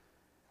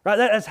 Right?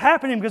 That's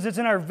happening because it's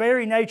in our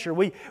very nature.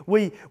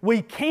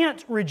 We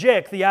can't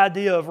reject the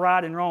idea of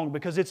right and wrong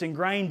because it's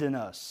ingrained in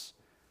us.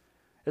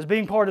 As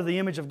being part of the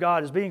image of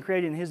God, as being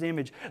created in His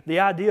image,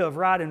 the idea of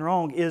right and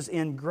wrong is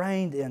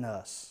ingrained in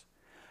us.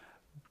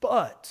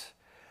 But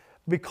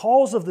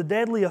because of the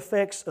deadly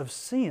effects of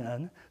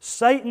sin,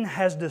 Satan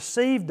has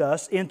deceived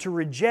us into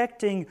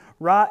rejecting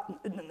right,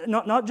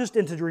 not just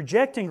into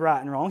rejecting right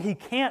and wrong. He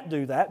can't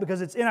do that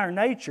because it's in our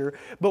nature.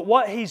 But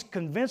what he's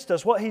convinced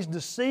us, what he's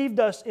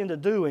deceived us into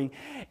doing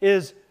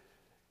is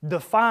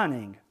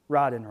defining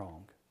right and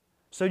wrong.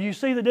 So do you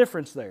see the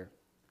difference there?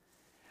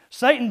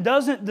 Satan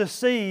doesn't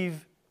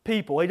deceive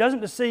people. He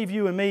doesn't deceive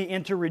you and me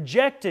into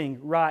rejecting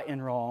right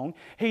and wrong.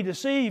 He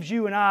deceives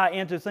you and I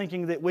into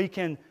thinking that we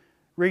can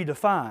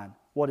redefine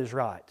what is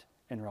right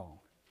and wrong.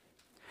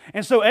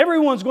 And so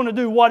everyone's going to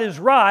do what is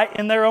right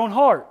in their own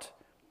heart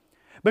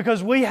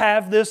because we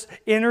have this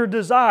inner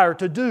desire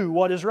to do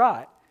what is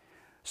right.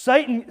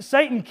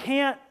 Satan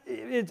can't,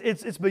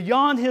 it's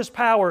beyond his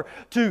power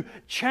to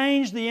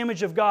change the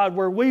image of God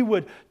where we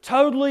would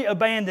totally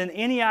abandon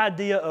any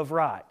idea of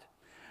right.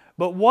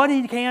 But what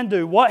he can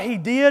do, what he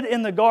did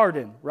in the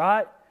garden,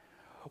 right,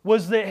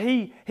 was that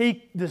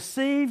he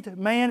deceived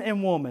man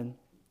and woman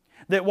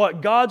that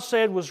what God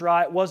said was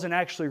right wasn't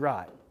actually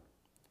right,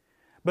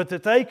 but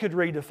that they could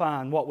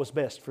redefine what was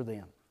best for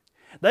them.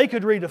 They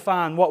could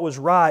redefine what was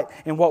right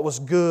and what was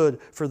good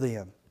for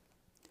them.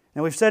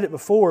 Now we've said it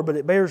before, but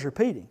it bears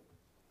repeating.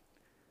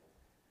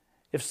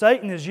 If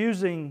Satan is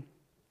using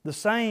the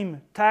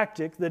same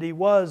tactic that he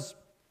was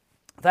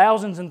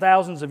thousands and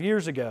thousands of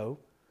years ago,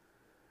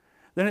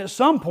 then at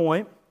some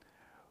point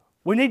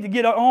We need to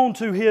get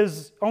onto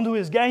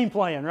his game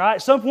plan, right?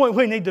 At some point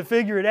we need to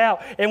figure it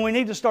out, and we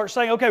need to start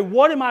saying, okay,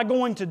 what am I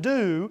going to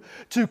do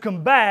to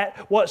combat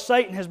what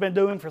Satan has been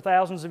doing for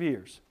thousands of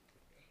years?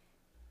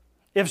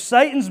 If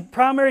Satan's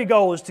primary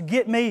goal is to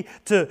get me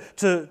to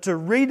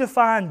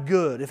redefine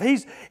good,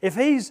 if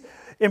he's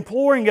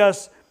imploring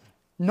us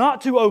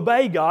not to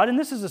obey God, and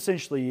this is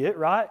essentially it,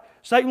 right?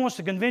 Satan wants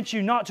to convince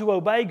you not to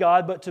obey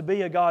God, but to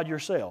be a God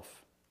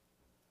yourself,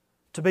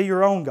 to be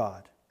your own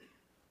God.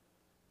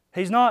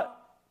 He's not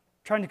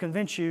trying to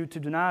convince you to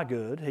deny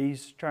good.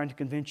 He's trying to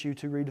convince you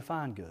to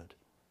redefine good.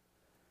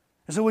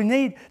 And so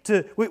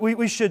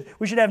we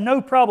should have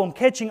no problem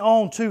catching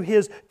on to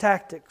his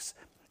tactics.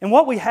 And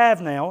what we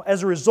have now,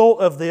 as a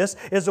result of this,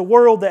 is a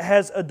world that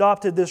has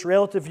adopted this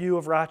relative view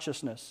of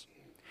righteousness.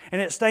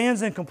 And it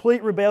stands in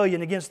complete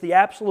rebellion against the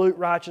absolute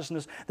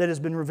righteousness that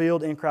has been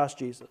revealed in Christ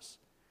Jesus.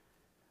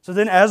 So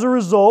then, as a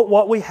result,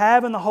 what we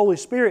have in the Holy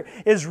Spirit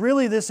is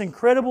really this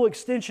incredible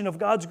extension of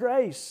God's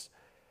grace.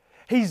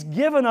 He's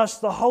given us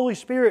the Holy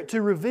Spirit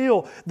to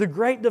reveal the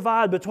great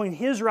divide between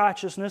His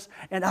righteousness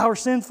and our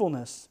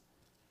sinfulness.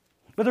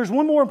 But there's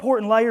one more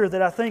important layer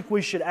that I think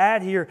we should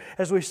add here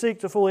as we seek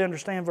to fully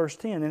understand verse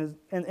 10,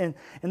 and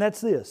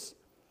that's this.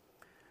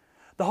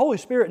 The Holy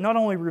Spirit not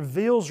only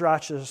reveals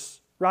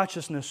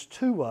righteousness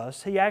to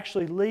us, He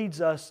actually leads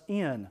us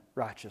in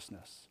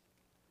righteousness.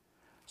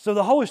 So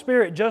the Holy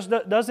Spirit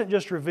doesn't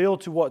just reveal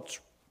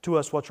to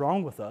us what's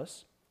wrong with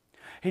us.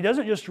 He does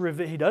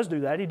do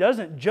that. He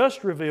doesn't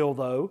just reveal,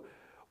 though,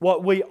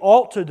 what we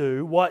ought to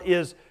do, what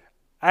is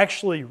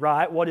actually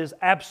right, what is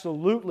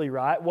absolutely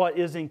right, what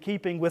is in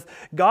keeping with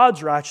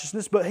God's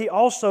righteousness, but He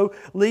also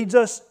leads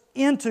us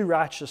into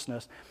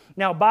righteousness.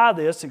 Now, by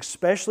this,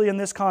 especially in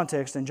this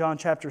context in John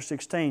chapter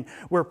 16,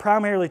 we're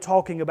primarily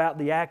talking about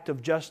the act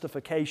of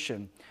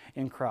justification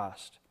in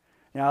Christ.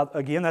 Now,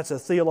 again, that's a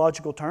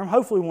theological term,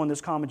 hopefully one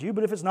that's common to you,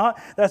 but if it's not,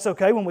 that's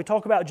okay. When we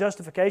talk about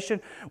justification,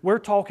 we're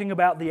talking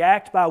about the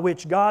act by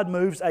which God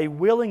moves a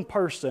willing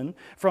person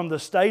from the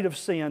state of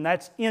sin,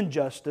 that's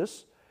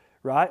injustice,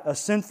 right, a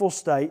sinful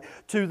state,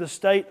 to the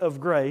state of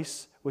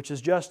grace, which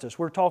is justice.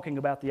 We're talking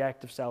about the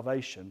act of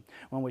salvation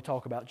when we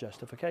talk about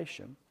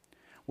justification.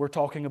 We're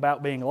talking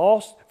about being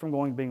lost, from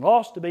being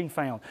lost to being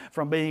found,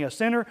 from being a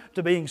sinner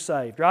to being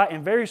saved, right?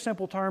 In very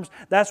simple terms,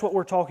 that's what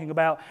we're talking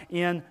about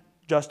in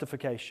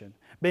justification.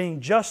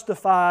 Being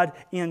justified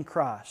in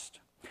Christ.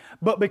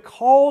 But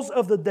because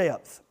of the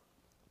depth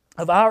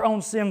of our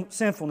own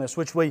sinfulness,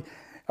 which verse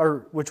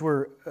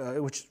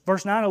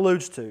 9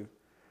 alludes to,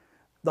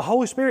 the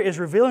Holy Spirit is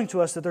revealing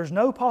to us that there's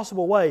no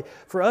possible way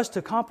for us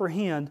to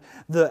comprehend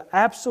the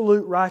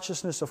absolute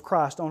righteousness of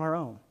Christ on our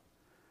own.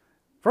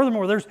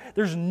 Furthermore,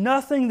 there's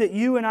nothing that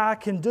you and I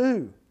can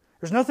do.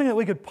 There's nothing that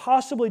we could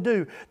possibly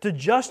do to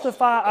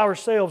justify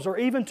ourselves or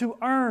even to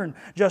earn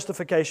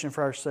justification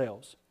for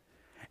ourselves.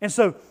 And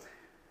so,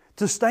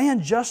 to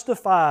stand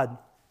justified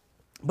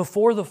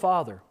before the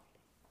Father,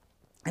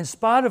 in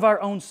spite of our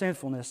own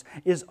sinfulness,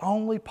 is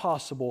only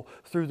possible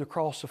through the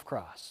cross of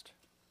Christ.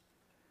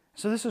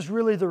 So this is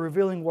really the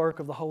revealing work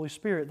of the Holy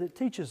Spirit that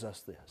teaches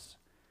us this.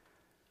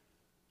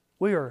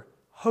 We are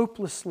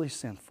hopelessly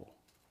sinful.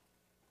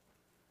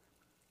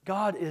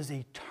 God is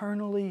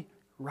eternally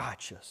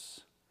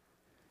righteous.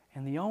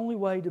 And the only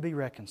way to be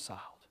reconciled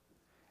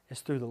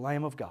is through the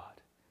Lamb of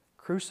God,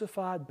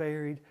 crucified,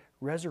 buried,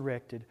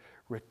 resurrected,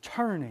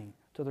 returning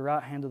to the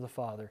right hand of the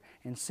Father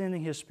and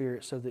sending His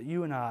Spirit so that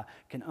you and I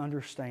can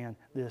understand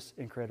this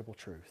incredible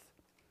truth.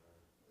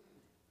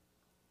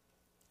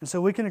 And so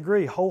we can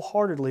agree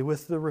wholeheartedly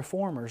with the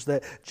Reformers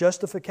that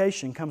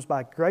justification comes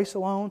by grace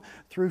alone,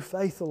 through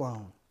faith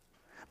alone.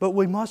 But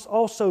we must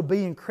also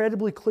be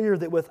incredibly clear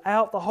that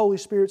without the Holy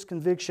Spirit's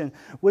conviction,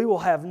 we will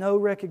have no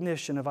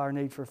recognition of our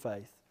need for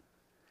faith.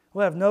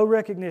 We'll have no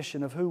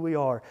recognition of who we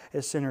are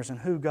as sinners and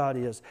who God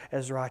is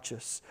as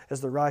righteous, as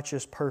the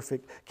righteous,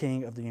 perfect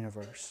King of the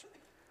universe.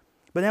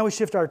 But now we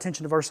shift our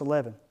attention to verse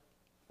 11.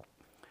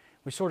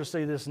 We sort of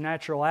see this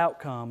natural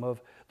outcome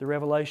of the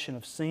revelation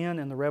of sin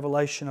and the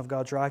revelation of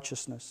God's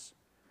righteousness.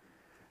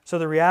 So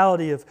the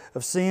reality of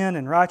sin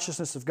and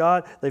righteousness of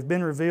God, they've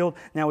been revealed.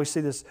 Now we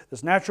see this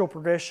natural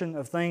progression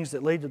of things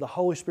that lead to the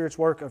Holy Spirit's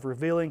work of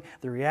revealing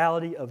the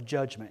reality of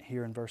judgment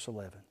here in verse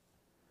 11.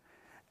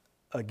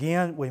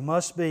 Again, we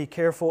must be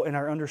careful in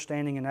our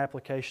understanding and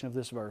application of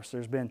this verse.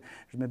 There's been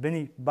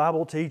many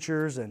Bible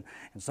teachers and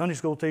Sunday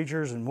school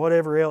teachers and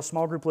whatever else,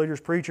 small group leaders,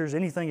 preachers,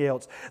 anything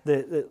else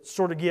that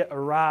sort of get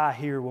awry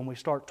here when we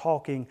start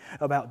talking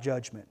about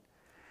judgment.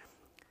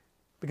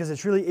 Because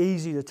it's really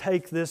easy to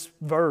take this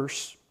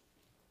verse,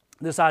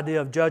 this idea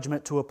of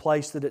judgment, to a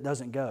place that it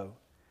doesn't go.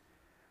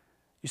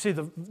 You see,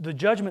 the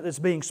judgment that's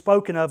being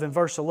spoken of in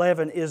verse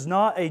 11 is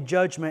not a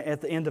judgment at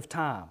the end of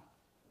time.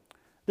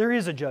 There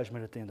is a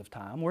judgment at the end of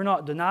time. We're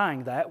not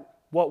denying that.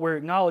 What we're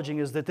acknowledging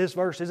is that this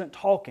verse isn't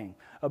talking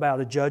about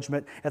a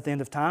judgment at the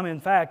end of time. In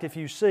fact, if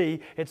you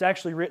see, it's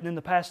actually written in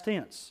the past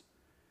tense.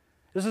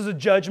 This is a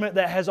judgment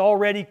that has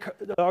already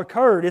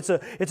occurred. It's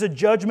a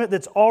judgment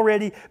that's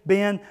already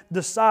been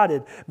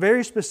decided.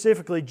 Very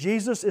specifically,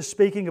 Jesus is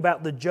speaking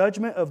about the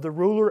judgment of the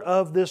ruler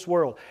of this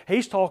world.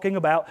 He's talking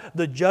about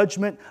the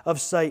judgment of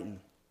Satan.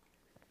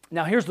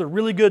 Now, here's the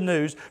really good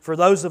news for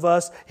those of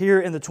us here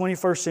in the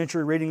 21st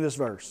century reading this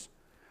verse.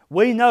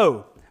 We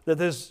know that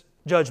this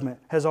judgment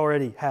has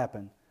already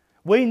happened.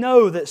 We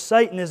know that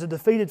Satan is a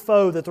defeated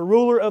foe, that the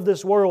ruler of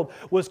this world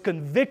was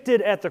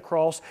convicted at the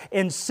cross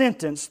and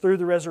sentenced through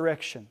the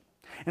resurrection.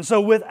 And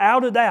so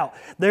without a doubt,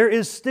 there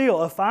is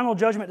still a final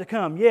judgment to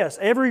come. Yes,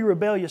 every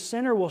rebellious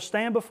sinner will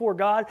stand before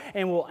God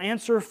and will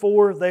answer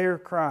for their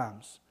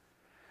crimes.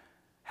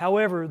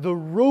 However, the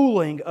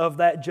ruling of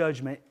that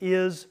judgment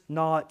is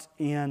not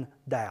in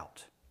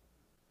doubt.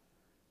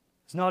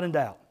 It's not in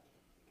doubt.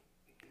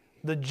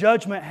 The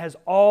judgment has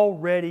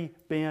already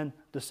been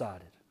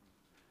decided.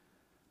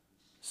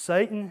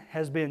 Satan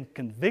has been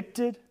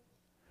convicted.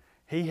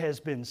 He has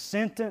been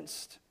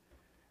sentenced.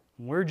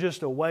 We're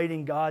just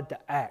awaiting God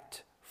to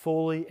act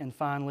fully and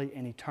finally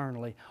and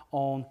eternally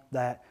on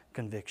that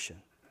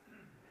conviction.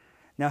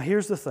 Now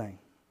here's the thing.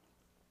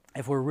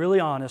 If we're really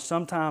honest,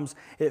 sometimes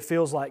it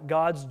feels like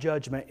God's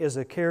judgment is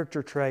a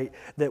character trait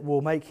that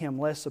will make Him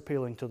less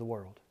appealing to the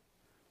world.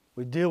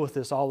 We deal with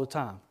this all the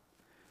time.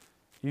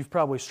 You've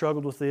probably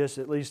struggled with this,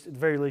 at the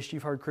very least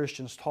you've heard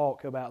Christians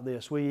talk about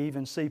this. We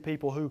even see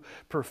people who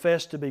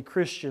profess to be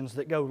Christians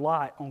that go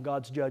light on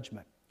God's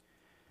judgment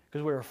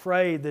because we're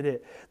afraid that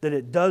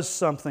it does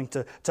something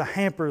to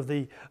hamper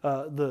the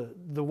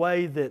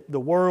way that the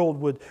world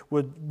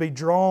would be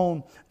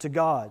drawn to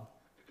God.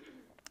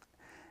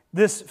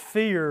 This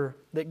fear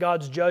that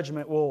God's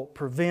judgment will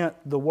prevent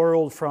the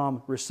world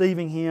from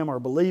receiving Him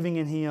or believing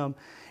in Him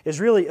is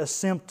really a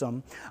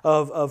symptom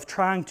of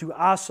trying to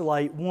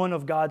isolate one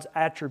of God's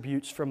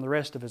attributes from the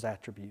rest of His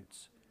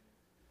attributes.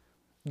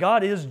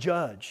 God is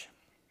judge.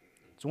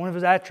 It's one of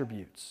His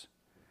attributes.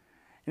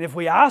 And if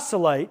we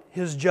isolate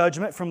His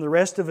judgment from the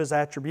rest of His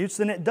attributes,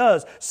 then it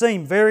does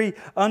seem very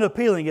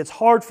unappealing. It's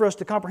hard for us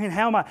to comprehend.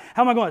 How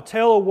am I going to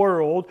tell a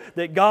world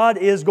that God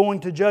is going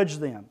to judge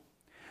them?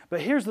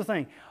 But here's the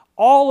thing.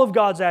 All of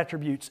God's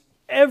attributes,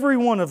 every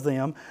one of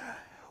them,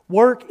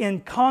 work in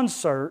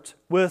concert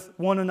with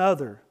one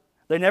another.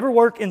 They never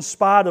work in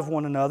spite of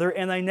one another,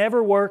 and they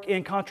never work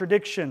in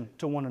contradiction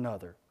to one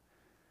another.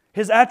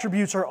 His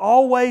attributes are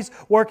always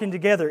working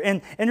together.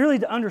 And really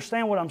to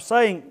understand what I'm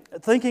saying,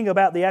 thinking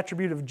about the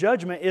attribute of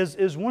judgment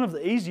is one of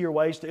the easier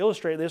ways to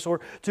illustrate this or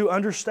to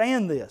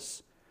understand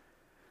this.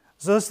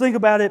 So let's think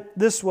about it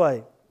this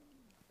way.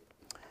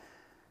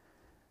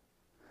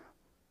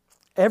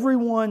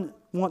 Everyone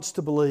wants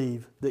to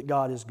believe that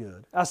God is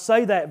good. I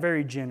say that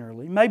very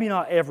generally. Maybe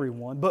not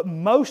everyone, but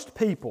most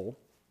people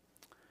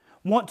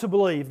want to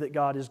believe that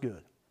God is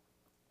good.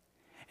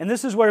 And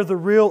this is where the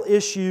real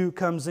issue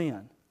comes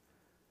in.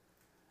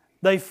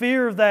 They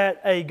fear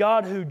that a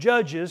God who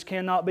judges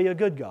cannot be a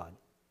good God.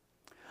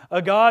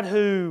 A God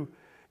who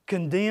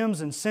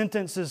condemns and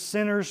sentences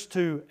sinners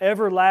to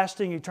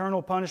everlasting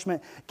eternal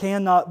punishment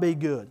cannot be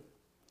good.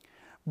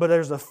 But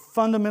there's a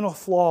fundamental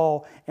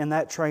flaw in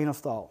that train of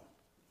thought.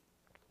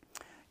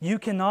 You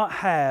cannot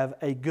have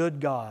a good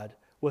God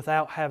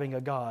without having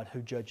a God who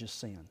judges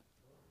sin.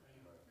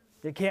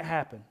 It can't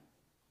happen.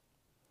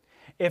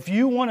 If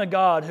you want a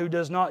God who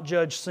does not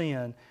judge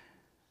sin,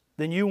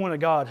 then you want a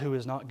God who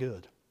is not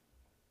good.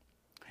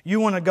 You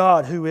want a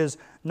God who is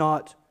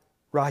not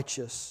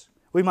righteous.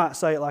 We might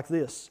say it like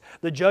this.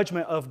 The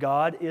judgment of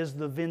God is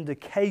the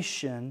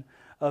vindication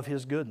of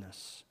His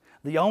goodness.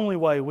 The only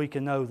way we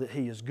can know that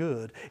He is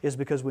good is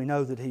because we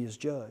know that He is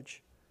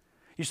judge.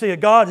 You see, a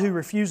God who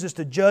refuses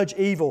to judge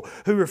evil,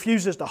 who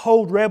refuses to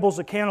hold rebels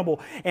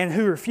accountable, and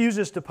who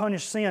refuses to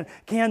punish sin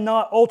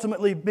cannot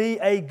ultimately be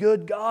a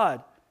good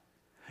God.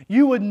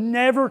 You would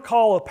never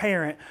call a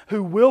parent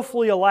who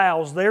willfully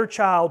allows their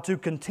child to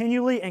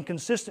continually and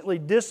consistently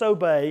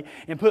disobey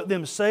and put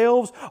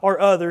themselves or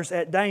others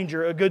at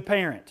danger a good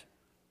parent.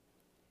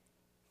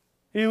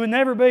 You would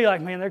never be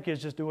like, man, their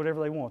kids just do whatever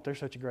they want. They're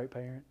such a great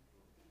parent.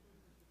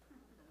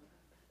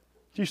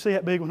 Did you see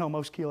that big one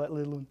almost kill that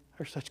little one?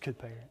 They're such good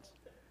parents.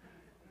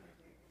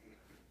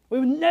 We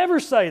would never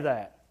say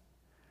that.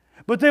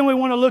 But then we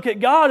want to look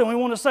at God and we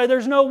want to say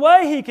there's no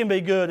way He can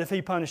be good if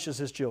He punishes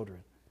His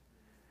children.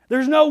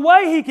 There's no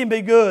way He can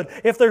be good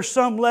if there's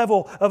some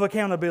level of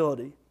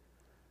accountability.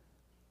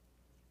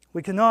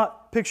 We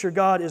cannot picture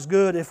God as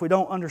good if we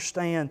don't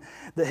understand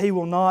that He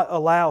will not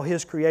allow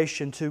His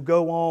creation to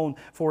go on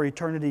for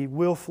eternity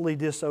willfully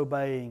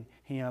disobeying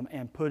Him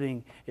and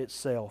putting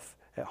itself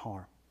at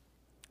harm.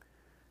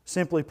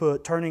 Simply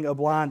put, turning a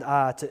blind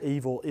eye to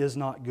evil is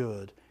not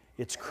good.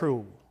 It's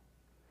cruel.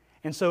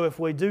 And so if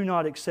we do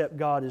not accept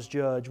God as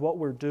judge, what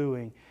we're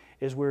doing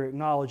is we're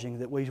acknowledging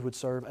that we would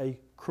serve a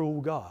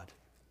cruel God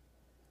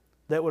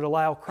that would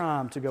allow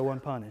crime to go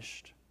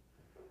unpunished,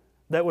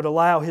 that would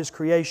allow His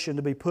creation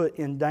to be put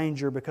in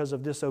danger because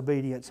of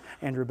disobedience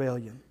and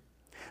rebellion.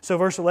 So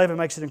verse 11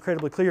 makes it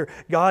incredibly clear.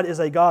 God is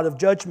a God of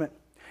judgment.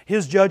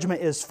 His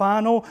judgment is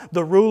final.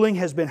 The ruling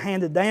has been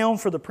handed down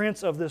for the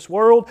prince of this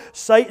world.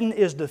 Satan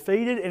is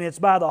defeated, and it's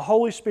by the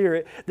Holy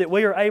Spirit that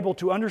we are able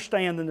to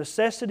understand the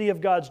necessity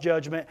of God's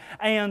judgment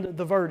and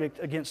the verdict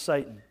against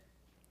Satan.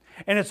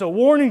 And it's a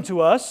warning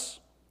to us,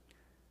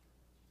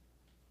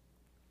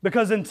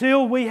 because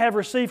until we have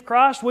received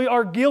Christ, we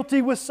are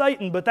guilty with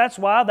Satan. But that's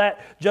why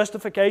that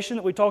justification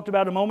that we talked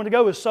about a moment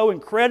ago is so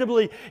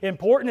incredibly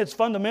important. It's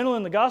fundamental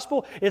in the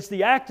gospel. It's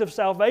the act of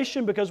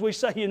salvation, because we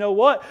say, you know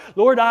what?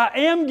 Lord, I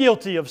am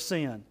guilty of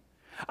sin.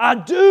 I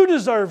do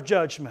deserve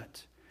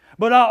judgment.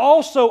 But I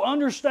also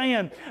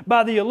understand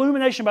by the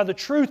illumination, by the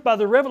truth, by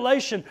the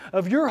revelation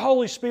of Your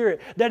Holy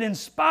Spirit, that in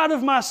spite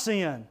of my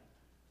sin,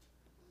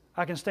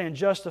 I can stand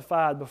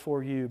justified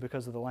before You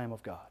because of the Lamb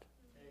of God,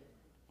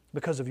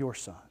 because of Your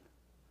Son.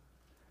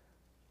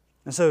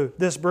 And so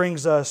this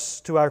brings us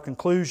to our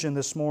conclusion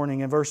this morning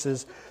in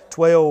verses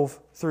 12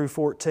 through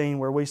 14,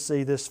 where we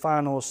see this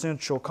final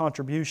essential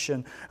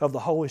contribution of the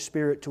Holy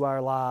Spirit to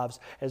our lives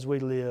as we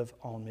live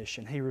on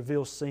mission. He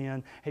reveals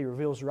sin, He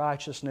reveals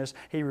righteousness,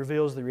 He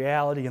reveals the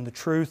reality and the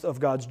truth of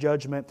God's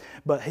judgment,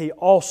 but He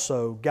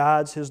also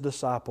guides His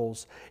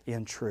disciples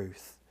in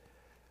truth.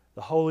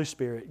 The Holy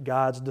Spirit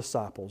guides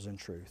disciples in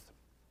truth.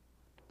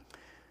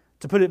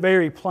 To put it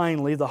very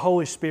plainly, the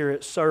Holy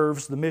Spirit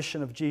serves the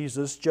mission of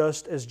Jesus,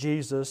 just as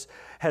Jesus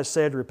has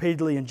said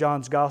repeatedly in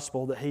John's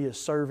Gospel that He is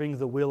serving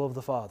the will of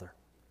the Father.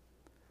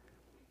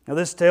 Now,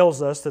 this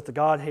tells us that the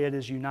Godhead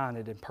is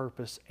united in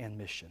purpose and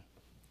mission.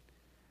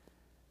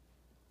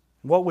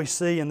 What we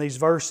see in these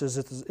verses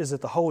is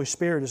that the Holy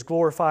Spirit is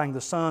glorifying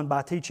the Son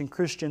by teaching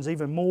Christians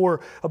even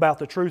more about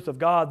the truth of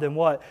God than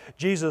what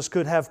Jesus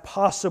could have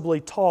possibly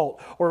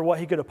taught or what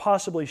He could have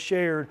possibly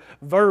shared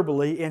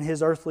verbally in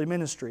His earthly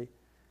ministry.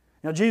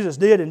 Now, Jesus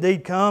did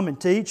indeed come and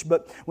teach,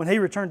 but when He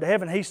returned to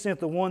heaven, He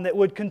sent the one that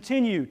would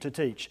continue to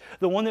teach,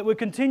 the one that would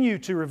continue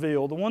to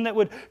reveal, the one that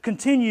would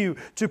continue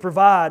to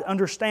provide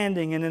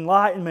understanding and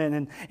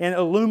enlightenment and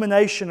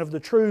illumination of the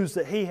truths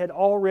that He had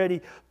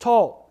already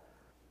taught.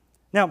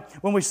 Now,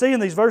 when we see in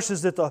these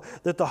verses that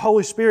the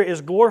Holy Spirit is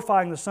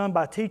glorifying the Son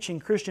by teaching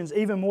Christians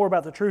even more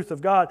about the truth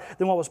of God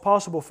than what was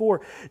possible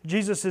before,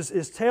 Jesus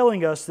is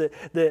telling us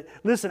that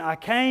listen,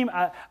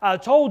 I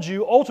told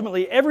you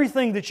ultimately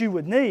everything that you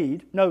would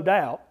need, no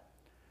doubt.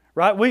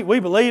 Right?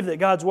 We believe that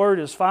God's Word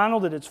is final,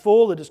 that it's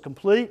full, that it's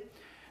complete,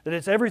 that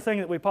it's everything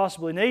that we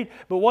possibly need.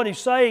 But what He's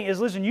saying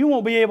is, listen, you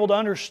won't be able to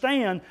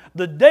understand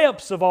the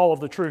depths of all of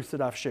the truth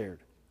that I've shared.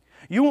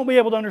 You won't be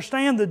able to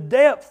understand the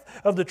depth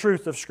of the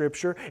truth of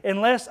Scripture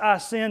unless I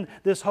send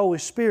this Holy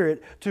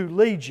Spirit to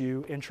lead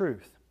you in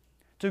truth,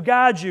 to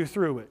guide you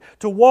through it,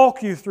 to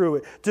walk you through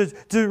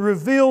it, to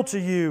reveal to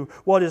you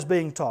what is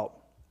being taught.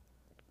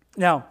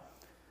 Now,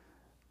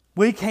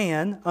 we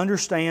can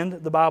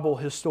understand the Bible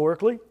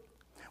historically.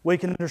 We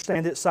can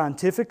understand it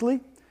scientifically.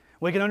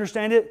 We can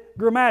understand it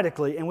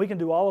grammatically, and we can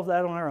do all of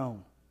that on our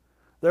own.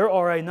 There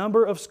are a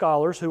number of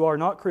scholars who are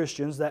not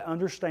Christians that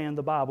understand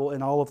the Bible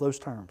in all of those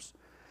terms.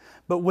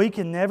 But we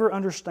can never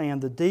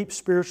understand the deep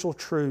spiritual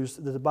truths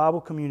that the Bible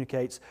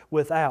communicates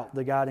without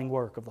the guiding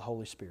work of the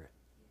Holy Spirit.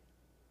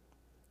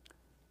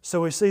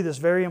 So we see this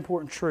very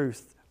important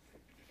truth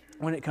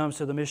when it comes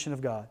to the mission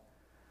of God.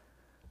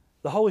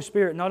 The Holy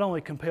Spirit not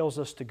only compels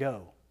us to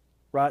go,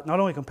 right? Not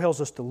only compels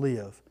us to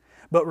live,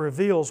 but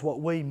reveals what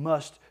we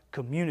must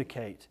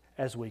communicate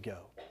as we go.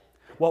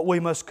 What we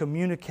must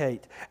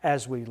communicate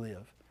as we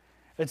live.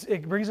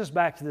 It brings us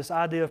back to this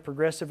idea of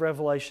progressive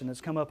revelation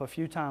that's come up a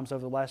few times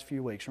over the last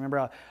few weeks. Remember,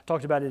 I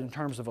talked about it in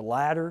terms of a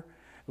ladder.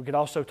 We could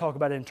also talk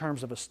about it in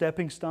terms of a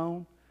stepping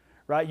stone.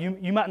 Right?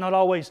 You might not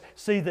always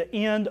see the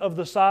end of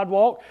the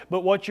sidewalk,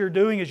 but what you're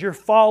doing is you're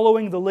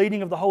following the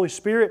leading of the Holy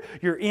Spirit.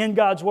 You're in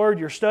God's Word,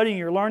 you're studying,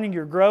 you're learning,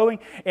 you're growing,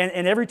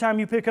 and every time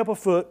you pick up a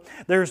foot,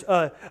 there's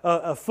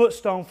a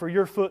footstone for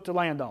your foot to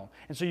land on.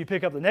 And so you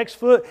pick up the next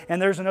foot, and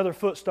there's another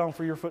footstone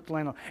for your foot to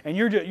land on. And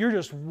you're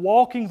just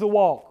walking the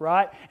walk,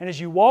 right? And as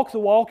you walk the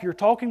walk, you're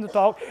talking the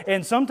talk,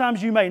 and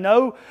sometimes you may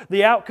know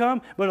the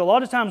outcome, but a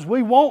lot of times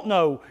we won't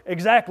know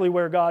exactly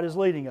where God is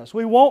leading us.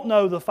 We won't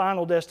know the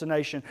final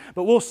destination,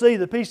 but we'll see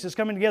the pieces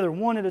coming together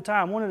one at a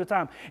time, one at a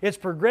time. It's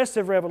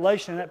progressive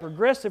revelation, and that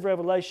progressive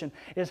revelation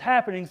is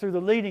happening through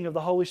the leading of the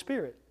Holy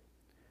Spirit.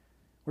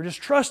 We're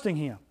just trusting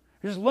Him.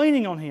 We're just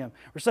leaning on Him.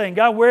 We're saying,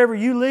 God, wherever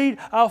You lead,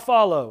 I'll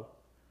follow.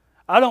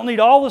 I don't need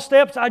all the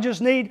steps, I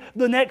just need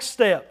the next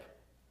step.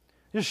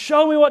 Just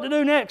show me what to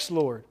do next,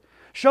 Lord.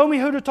 Show me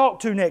who to talk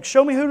to next.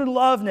 Show me who to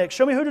love next.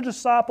 Show me who to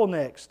disciple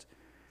next.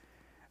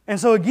 And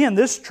so again,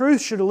 this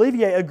truth should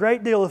alleviate a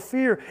great deal of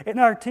fear in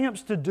our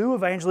attempts to do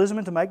evangelism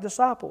and to make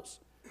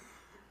disciples.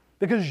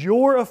 Because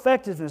your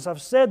effectiveness,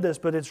 I've said this,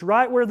 but it's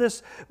right where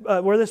this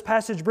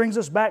passage brings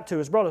us back to.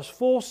 It's brought us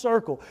full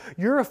circle.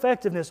 Your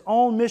effectiveness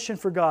on mission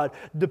for God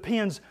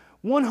depends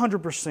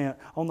 100%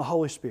 on the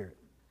Holy Spirit.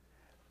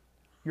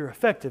 Your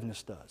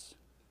effectiveness does.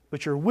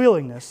 But your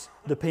willingness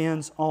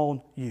depends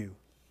on you.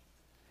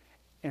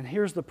 And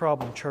here's the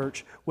problem,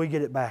 church. We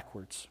get it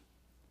backwards.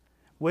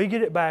 We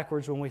get it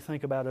backwards when we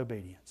think about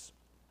obedience.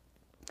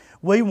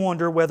 We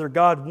wonder whether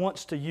God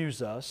wants to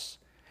use us,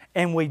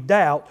 and we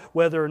doubt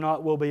whether or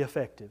not we'll be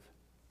effective.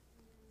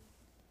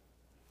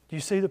 Do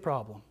you see the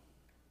problem?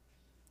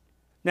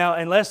 Now,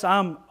 unless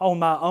I'm on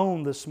my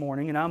own this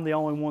morning and I'm the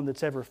only one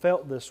that's ever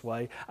felt this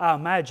way, I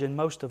imagine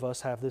most of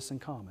us have this in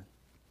common.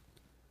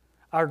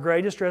 Our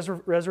greatest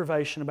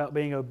reservation about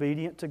being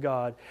obedient to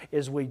God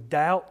is we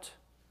doubt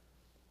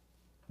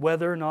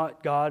whether or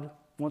not God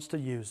wants to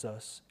use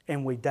us,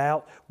 and we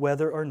doubt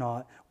whether or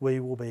not we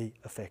will be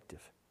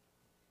effective.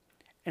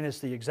 And it's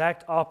the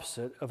exact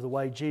opposite of the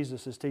way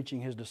Jesus is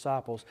teaching His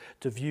disciples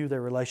to view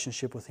their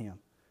relationship with Him.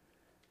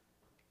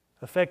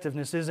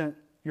 Effectiveness isn't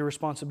your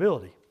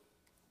responsibility.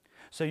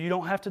 So you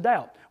don't have to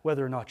doubt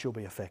whether or not you'll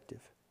be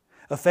effective.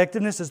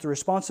 Effectiveness is the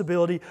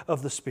responsibility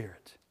of the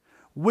Spirit.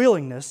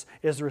 Willingness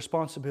is the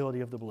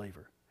responsibility of the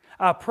believer.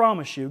 I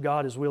promise you,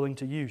 God is willing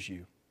to use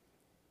you.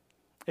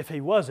 If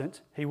He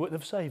wasn't, He wouldn't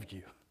have saved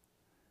you.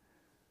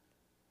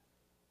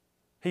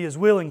 He is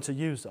willing to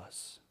use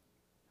us.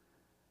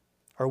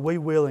 Are we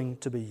willing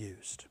to be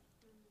used?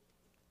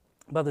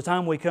 By the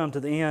time we come to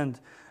the end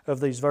of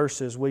these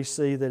verses, we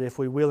see that if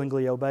we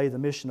willingly obey the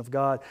mission of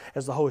God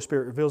as the Holy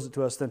Spirit reveals it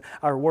to us, then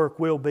our work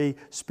will be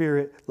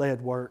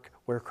Spirit-led work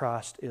where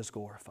Christ is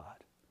glorified.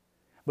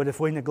 But if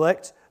we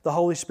neglect the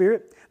Holy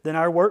Spirit, then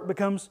our work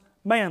becomes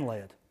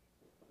man-led.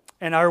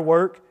 And our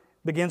work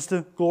begins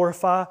to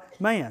glorify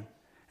man.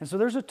 And so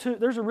there's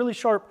a really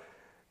sharp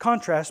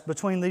contrast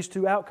between these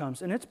two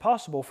outcomes. And it's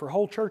possible for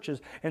whole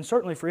churches and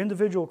certainly for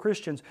individual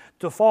Christians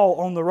to fall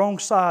on the wrong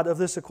side of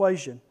this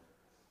equation.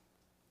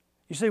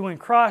 You see, when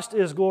Christ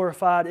is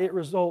glorified, it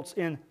results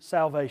in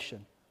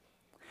salvation.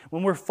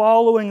 When we're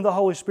following the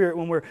Holy Spirit,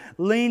 when we're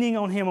leaning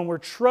on Him, when we're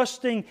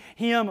trusting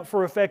Him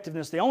for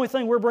effectiveness, the only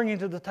thing we're bringing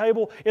to the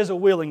table is a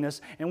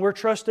willingness, and we're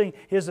trusting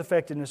His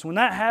effectiveness. When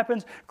that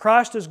happens,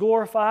 Christ is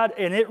glorified,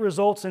 and it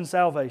results in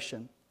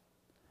salvation.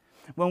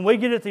 When we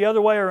get it the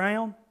other way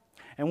around,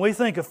 and we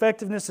think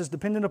effectiveness is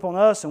dependent upon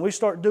us, and we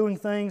start doing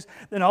things,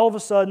 then all of a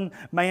sudden,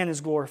 man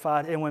is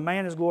glorified. And when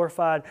man is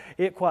glorified,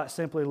 it quite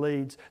simply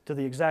leads to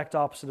the exact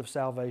opposite of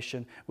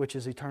salvation, which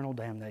is eternal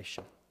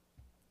damnation.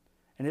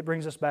 And it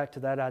brings us back to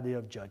that idea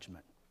of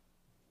judgment.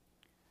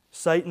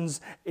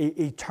 Satan's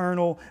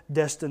eternal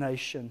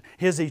destination,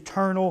 his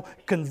eternal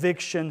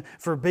conviction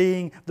for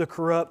being the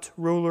corrupt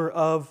ruler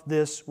of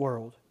this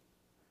world.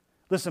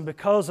 Listen,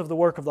 because of the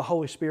work of the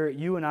Holy Spirit,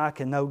 you and I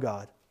can know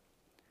God.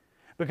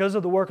 Because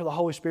of the work of the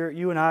Holy Spirit,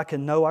 you and I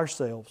can know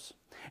ourselves.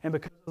 And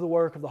because of the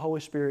work of the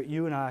Holy Spirit,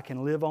 you and I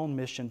can live on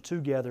mission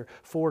together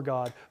for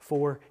God,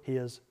 for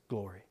His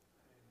glory.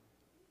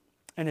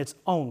 And it's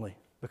only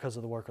because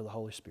of the work of the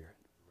Holy Spirit.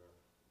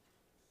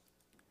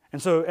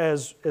 And so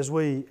as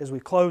we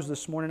close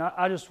this morning,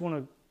 I just want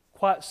to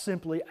quite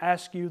simply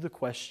ask you the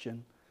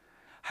question,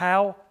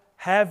 how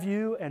have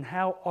you and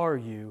how are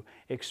you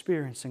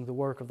experiencing the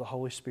work of the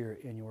Holy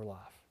Spirit in your life?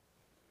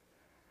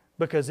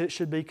 Because it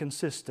should be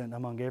consistent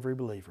among every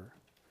believer.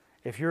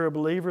 If you're a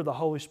believer, the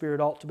Holy Spirit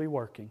ought to be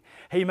working.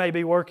 He may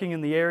be working in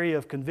the area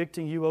of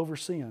convicting you over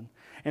sin.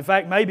 In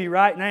fact, maybe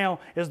right now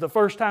is the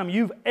first time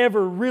you've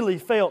ever really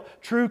felt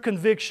true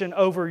conviction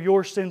over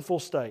your sinful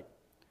state.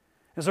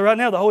 And so right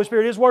now the Holy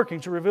Spirit is working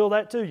to reveal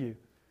that to you.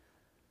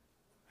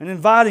 And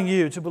inviting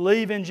you to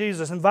believe in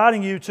Jesus,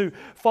 inviting you to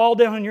fall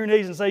down on your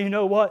knees and say, you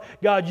know what,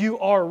 God, you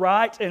are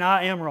right and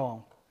I am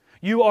wrong.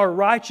 You are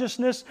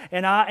righteousness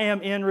and I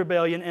am in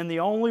rebellion, and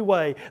the only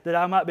way that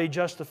I might be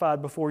justified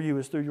before you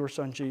is through your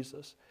Son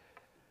Jesus.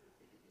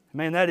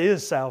 Man, that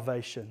is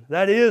salvation.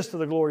 That is to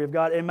the glory of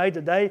God, and may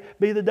today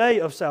be the day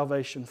of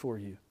salvation for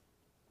you.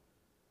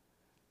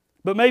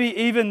 But maybe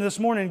even this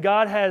morning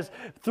God has,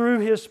 through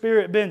His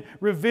Spirit, been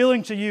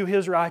revealing to you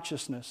His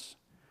righteousness.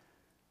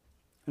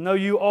 And though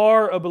you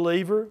are a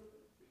believer,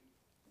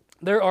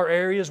 there are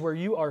areas where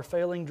you are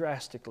failing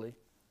drastically.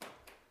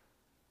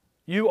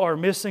 You are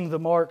missing the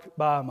mark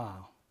by a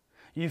mile.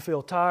 You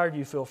feel tired,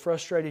 you feel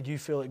frustrated, you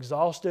feel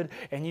exhausted,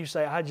 and you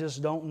say, I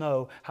just don't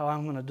know how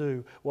I'm going to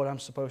do what I'm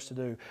supposed to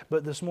do.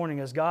 But this morning,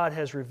 as God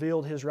has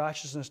revealed His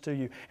righteousness to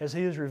you, as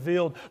He has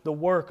revealed the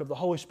work of the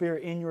Holy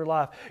Spirit in your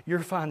life, you're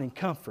finding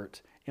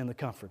comfort in the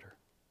Comforter.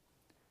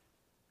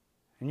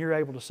 And you're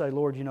able to say,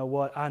 Lord, you know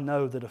what? I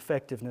know that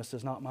effectiveness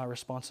is not my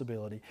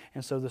responsibility.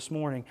 And so this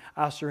morning,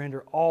 I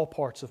surrender all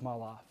parts of my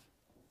life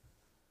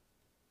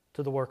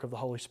to the work of the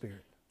Holy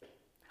Spirit.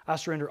 I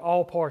surrender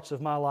all parts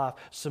of my life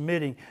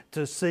submitting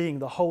to seeing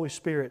the Holy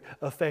Spirit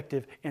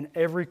effective in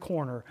every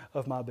corner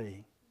of my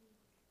being.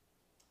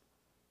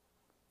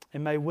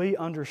 And may we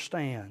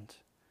understand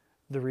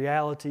the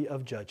reality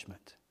of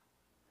judgment.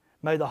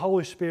 May the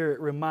Holy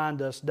Spirit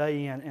remind us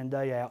day in and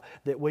day out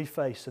that we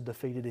face a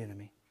defeated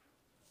enemy.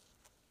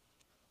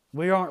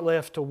 We aren't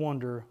left to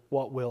wonder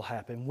what will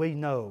happen. We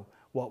know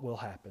what will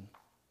happen.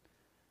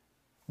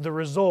 The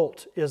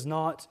result is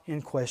not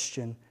in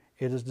question,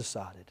 it is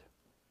decided.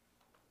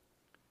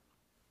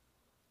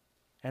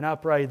 And I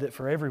pray that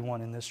for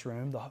everyone in this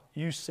room,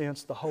 you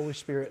sense the Holy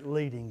Spirit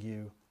leading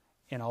you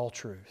in all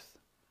truth.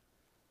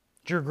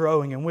 That you're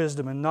growing in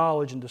wisdom and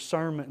knowledge and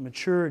discernment and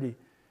maturity,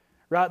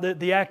 right?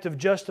 The act of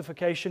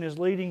justification is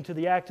leading to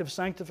the act of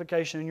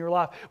sanctification in your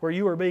life, where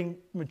you are being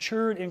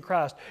matured in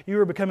Christ. You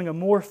are becoming a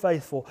more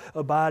faithful,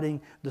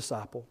 abiding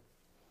disciple.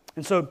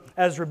 And so,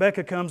 as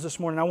Rebecca comes this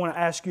morning, I want to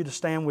ask you to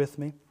stand with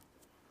me.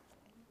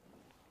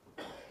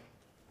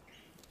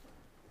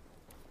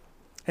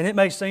 And it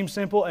may seem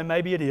simple, and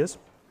maybe it is.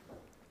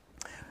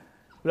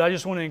 But I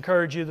just want to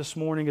encourage you this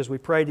morning as we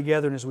pray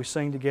together and as we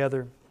sing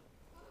together.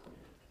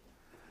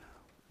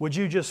 Would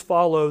you just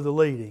follow the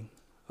leading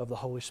of the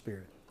Holy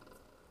Spirit?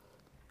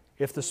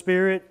 If the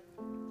Spirit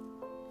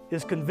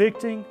is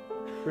convicting,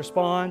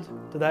 respond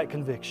to that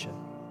conviction.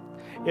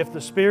 If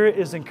the Spirit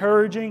is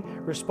encouraging,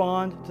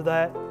 respond to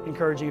that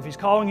encouraging. If He's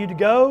calling you to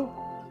go,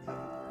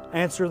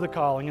 answer the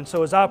calling. And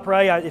so as I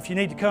pray, if you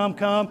need to come,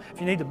 come. If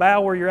you need to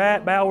bow where you're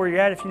at, bow where you're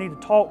at. If you need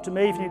to talk to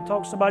me, if you need to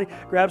talk to somebody,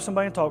 grab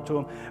somebody and talk to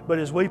them. But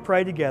as we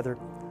pray together,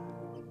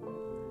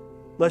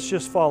 let's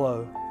just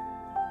follow.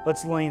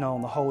 Let's lean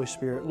on the Holy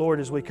Spirit. Lord,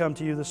 as we come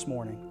to You this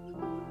morning,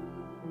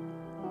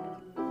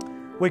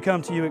 we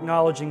come to You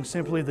acknowledging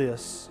simply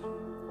this,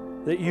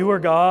 that You are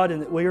God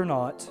and that we are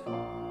not.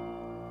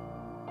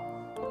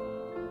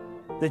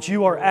 That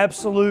You are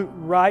absolute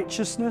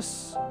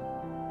righteousness,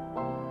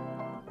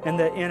 and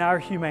that in our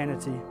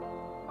humanity,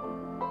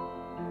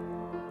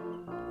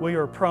 we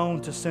are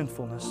prone to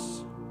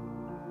sinfulness.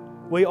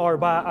 We are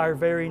by our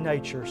very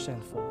nature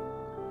sinful.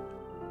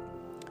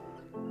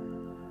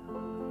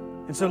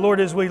 And so,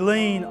 Lord, as we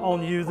lean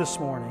on You this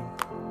morning,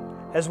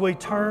 as we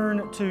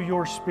turn to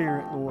Your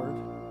Spirit, Lord,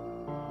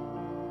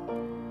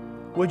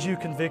 would You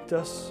convict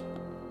us?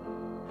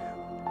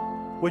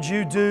 Would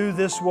You do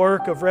this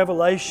work of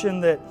revelation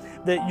that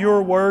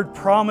Your Word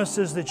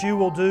promises that You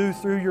will do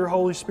through Your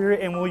Holy Spirit?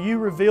 And will You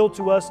reveal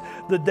to us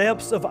the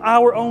depths of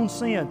our own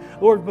sin?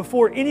 Lord,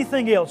 before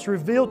anything else,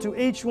 reveal to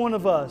each one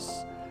of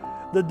us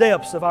the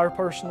depths of our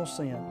personal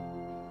sin.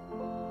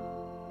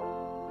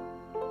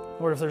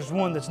 Lord, if there's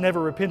one that's never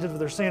repented of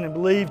their sin and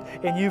believed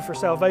in You for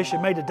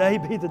salvation, may today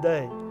be the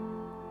day.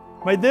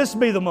 May this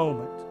be the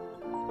moment.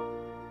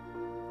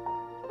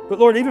 But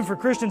Lord, even for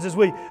Christians, as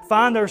we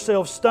find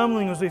ourselves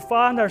stumbling, as we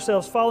find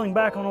ourselves falling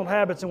back on old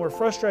habits and we're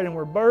frustrated and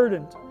we're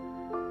burdened,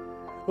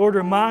 Lord,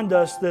 remind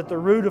us that the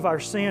root of our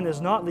sin is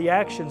not the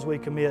actions we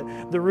commit.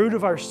 The root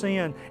of our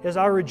sin is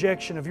our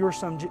rejection of Your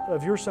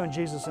Son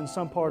Jesus in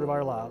some part of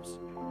our lives.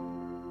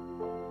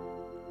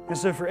 And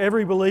so for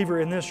every believer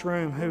in this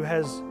room who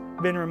has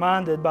been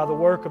reminded by the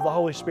work of the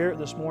Holy Spirit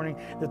this morning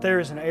that there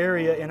is an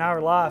area in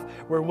our life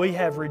where we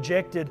have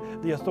rejected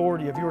the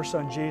authority of Your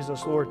Son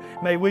Jesus, Lord,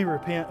 may we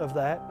repent of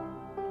that.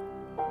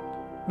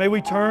 May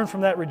we turn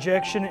from that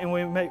rejection and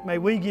may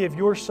we give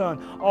Your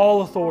Son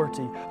all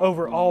authority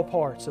over all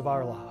parts of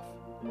our life.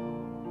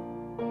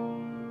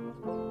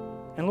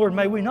 And Lord,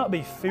 may we not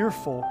be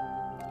fearful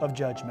of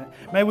judgment.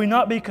 May we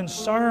not be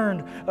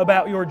concerned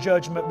about Your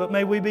judgment, but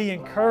may we be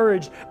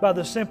encouraged by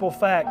the simple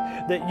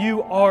fact that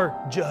You are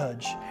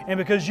judge. And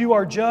because You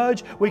are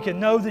judge, we can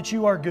know that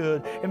You are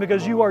good. And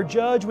because You are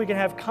judge, we can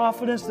have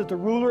confidence that the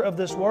ruler of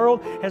this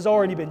world has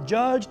already been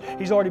judged,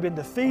 he's already been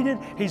defeated,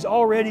 he's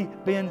already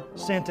been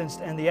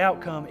sentenced, and the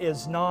outcome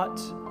is not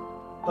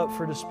up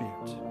for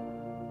dispute.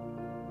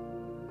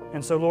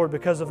 And so, Lord,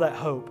 because of that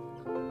hope,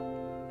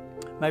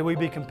 may we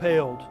be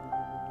compelled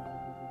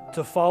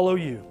to follow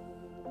You,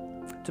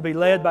 to be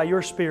led by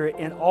Your Spirit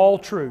in all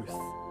truth,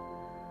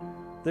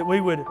 that we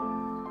would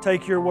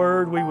take Your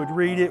Word, we would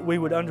read it, we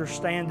would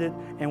understand it,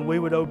 and we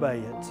would obey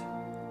it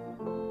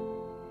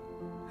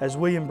as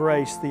we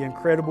embrace the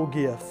incredible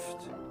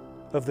gift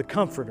of the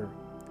Comforter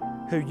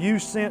who You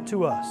sent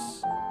to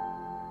us,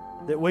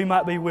 that we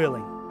might be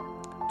willing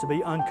to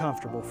be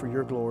uncomfortable for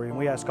Your glory. And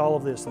we ask all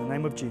of this in the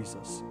name of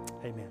Jesus.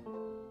 Amen.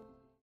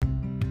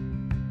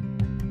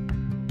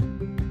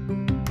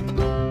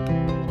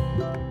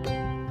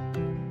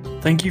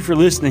 Thank you for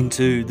listening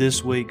to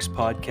this week's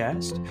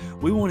podcast.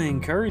 We want to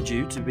encourage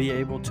you to be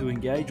able to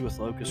engage with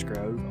Locust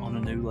Grove on a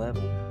new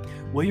level.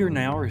 We are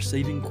now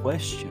receiving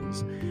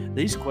questions.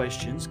 These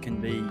questions can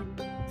be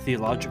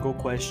theological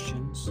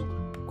questions,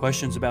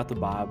 questions about the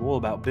Bible,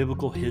 about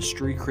biblical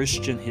history,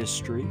 Christian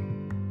history,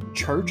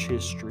 church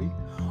history,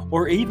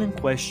 or even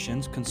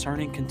questions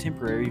concerning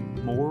contemporary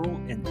moral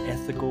and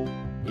ethical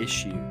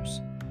issues.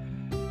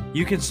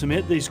 You can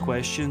submit these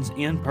questions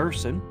in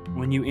person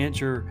when you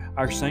enter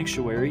our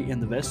sanctuary in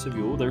the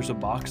vestibule. There's a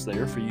box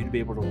there for you to be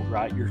able to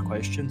write your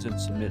questions and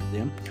submit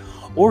them.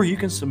 Or you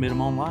can submit them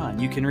online.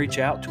 You can reach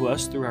out to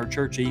us through our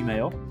church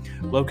email,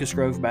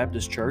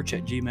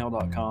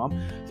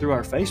 locustgrovebaptistchurch@gmail.com, through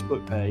our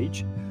Facebook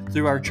page,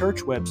 through our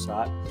church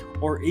website,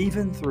 or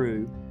even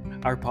through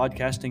our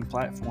podcasting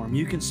platform.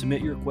 You can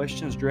submit your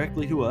questions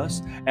directly to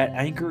us at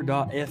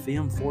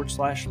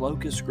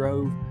anchor.fm/Locust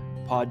Grove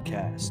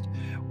podcast.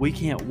 We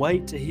can't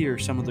wait to hear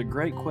some of the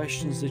great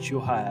questions that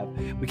you'll have.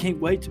 We can't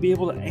wait to be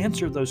able to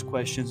answer those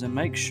questions and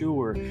make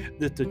sure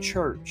that the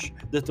church,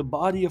 that the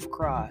body of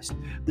Christ,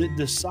 that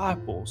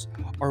disciples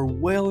are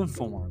well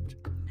informed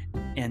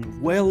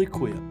and well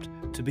equipped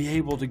to be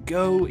able to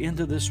go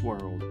into this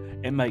world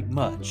and make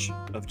much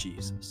of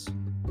Jesus.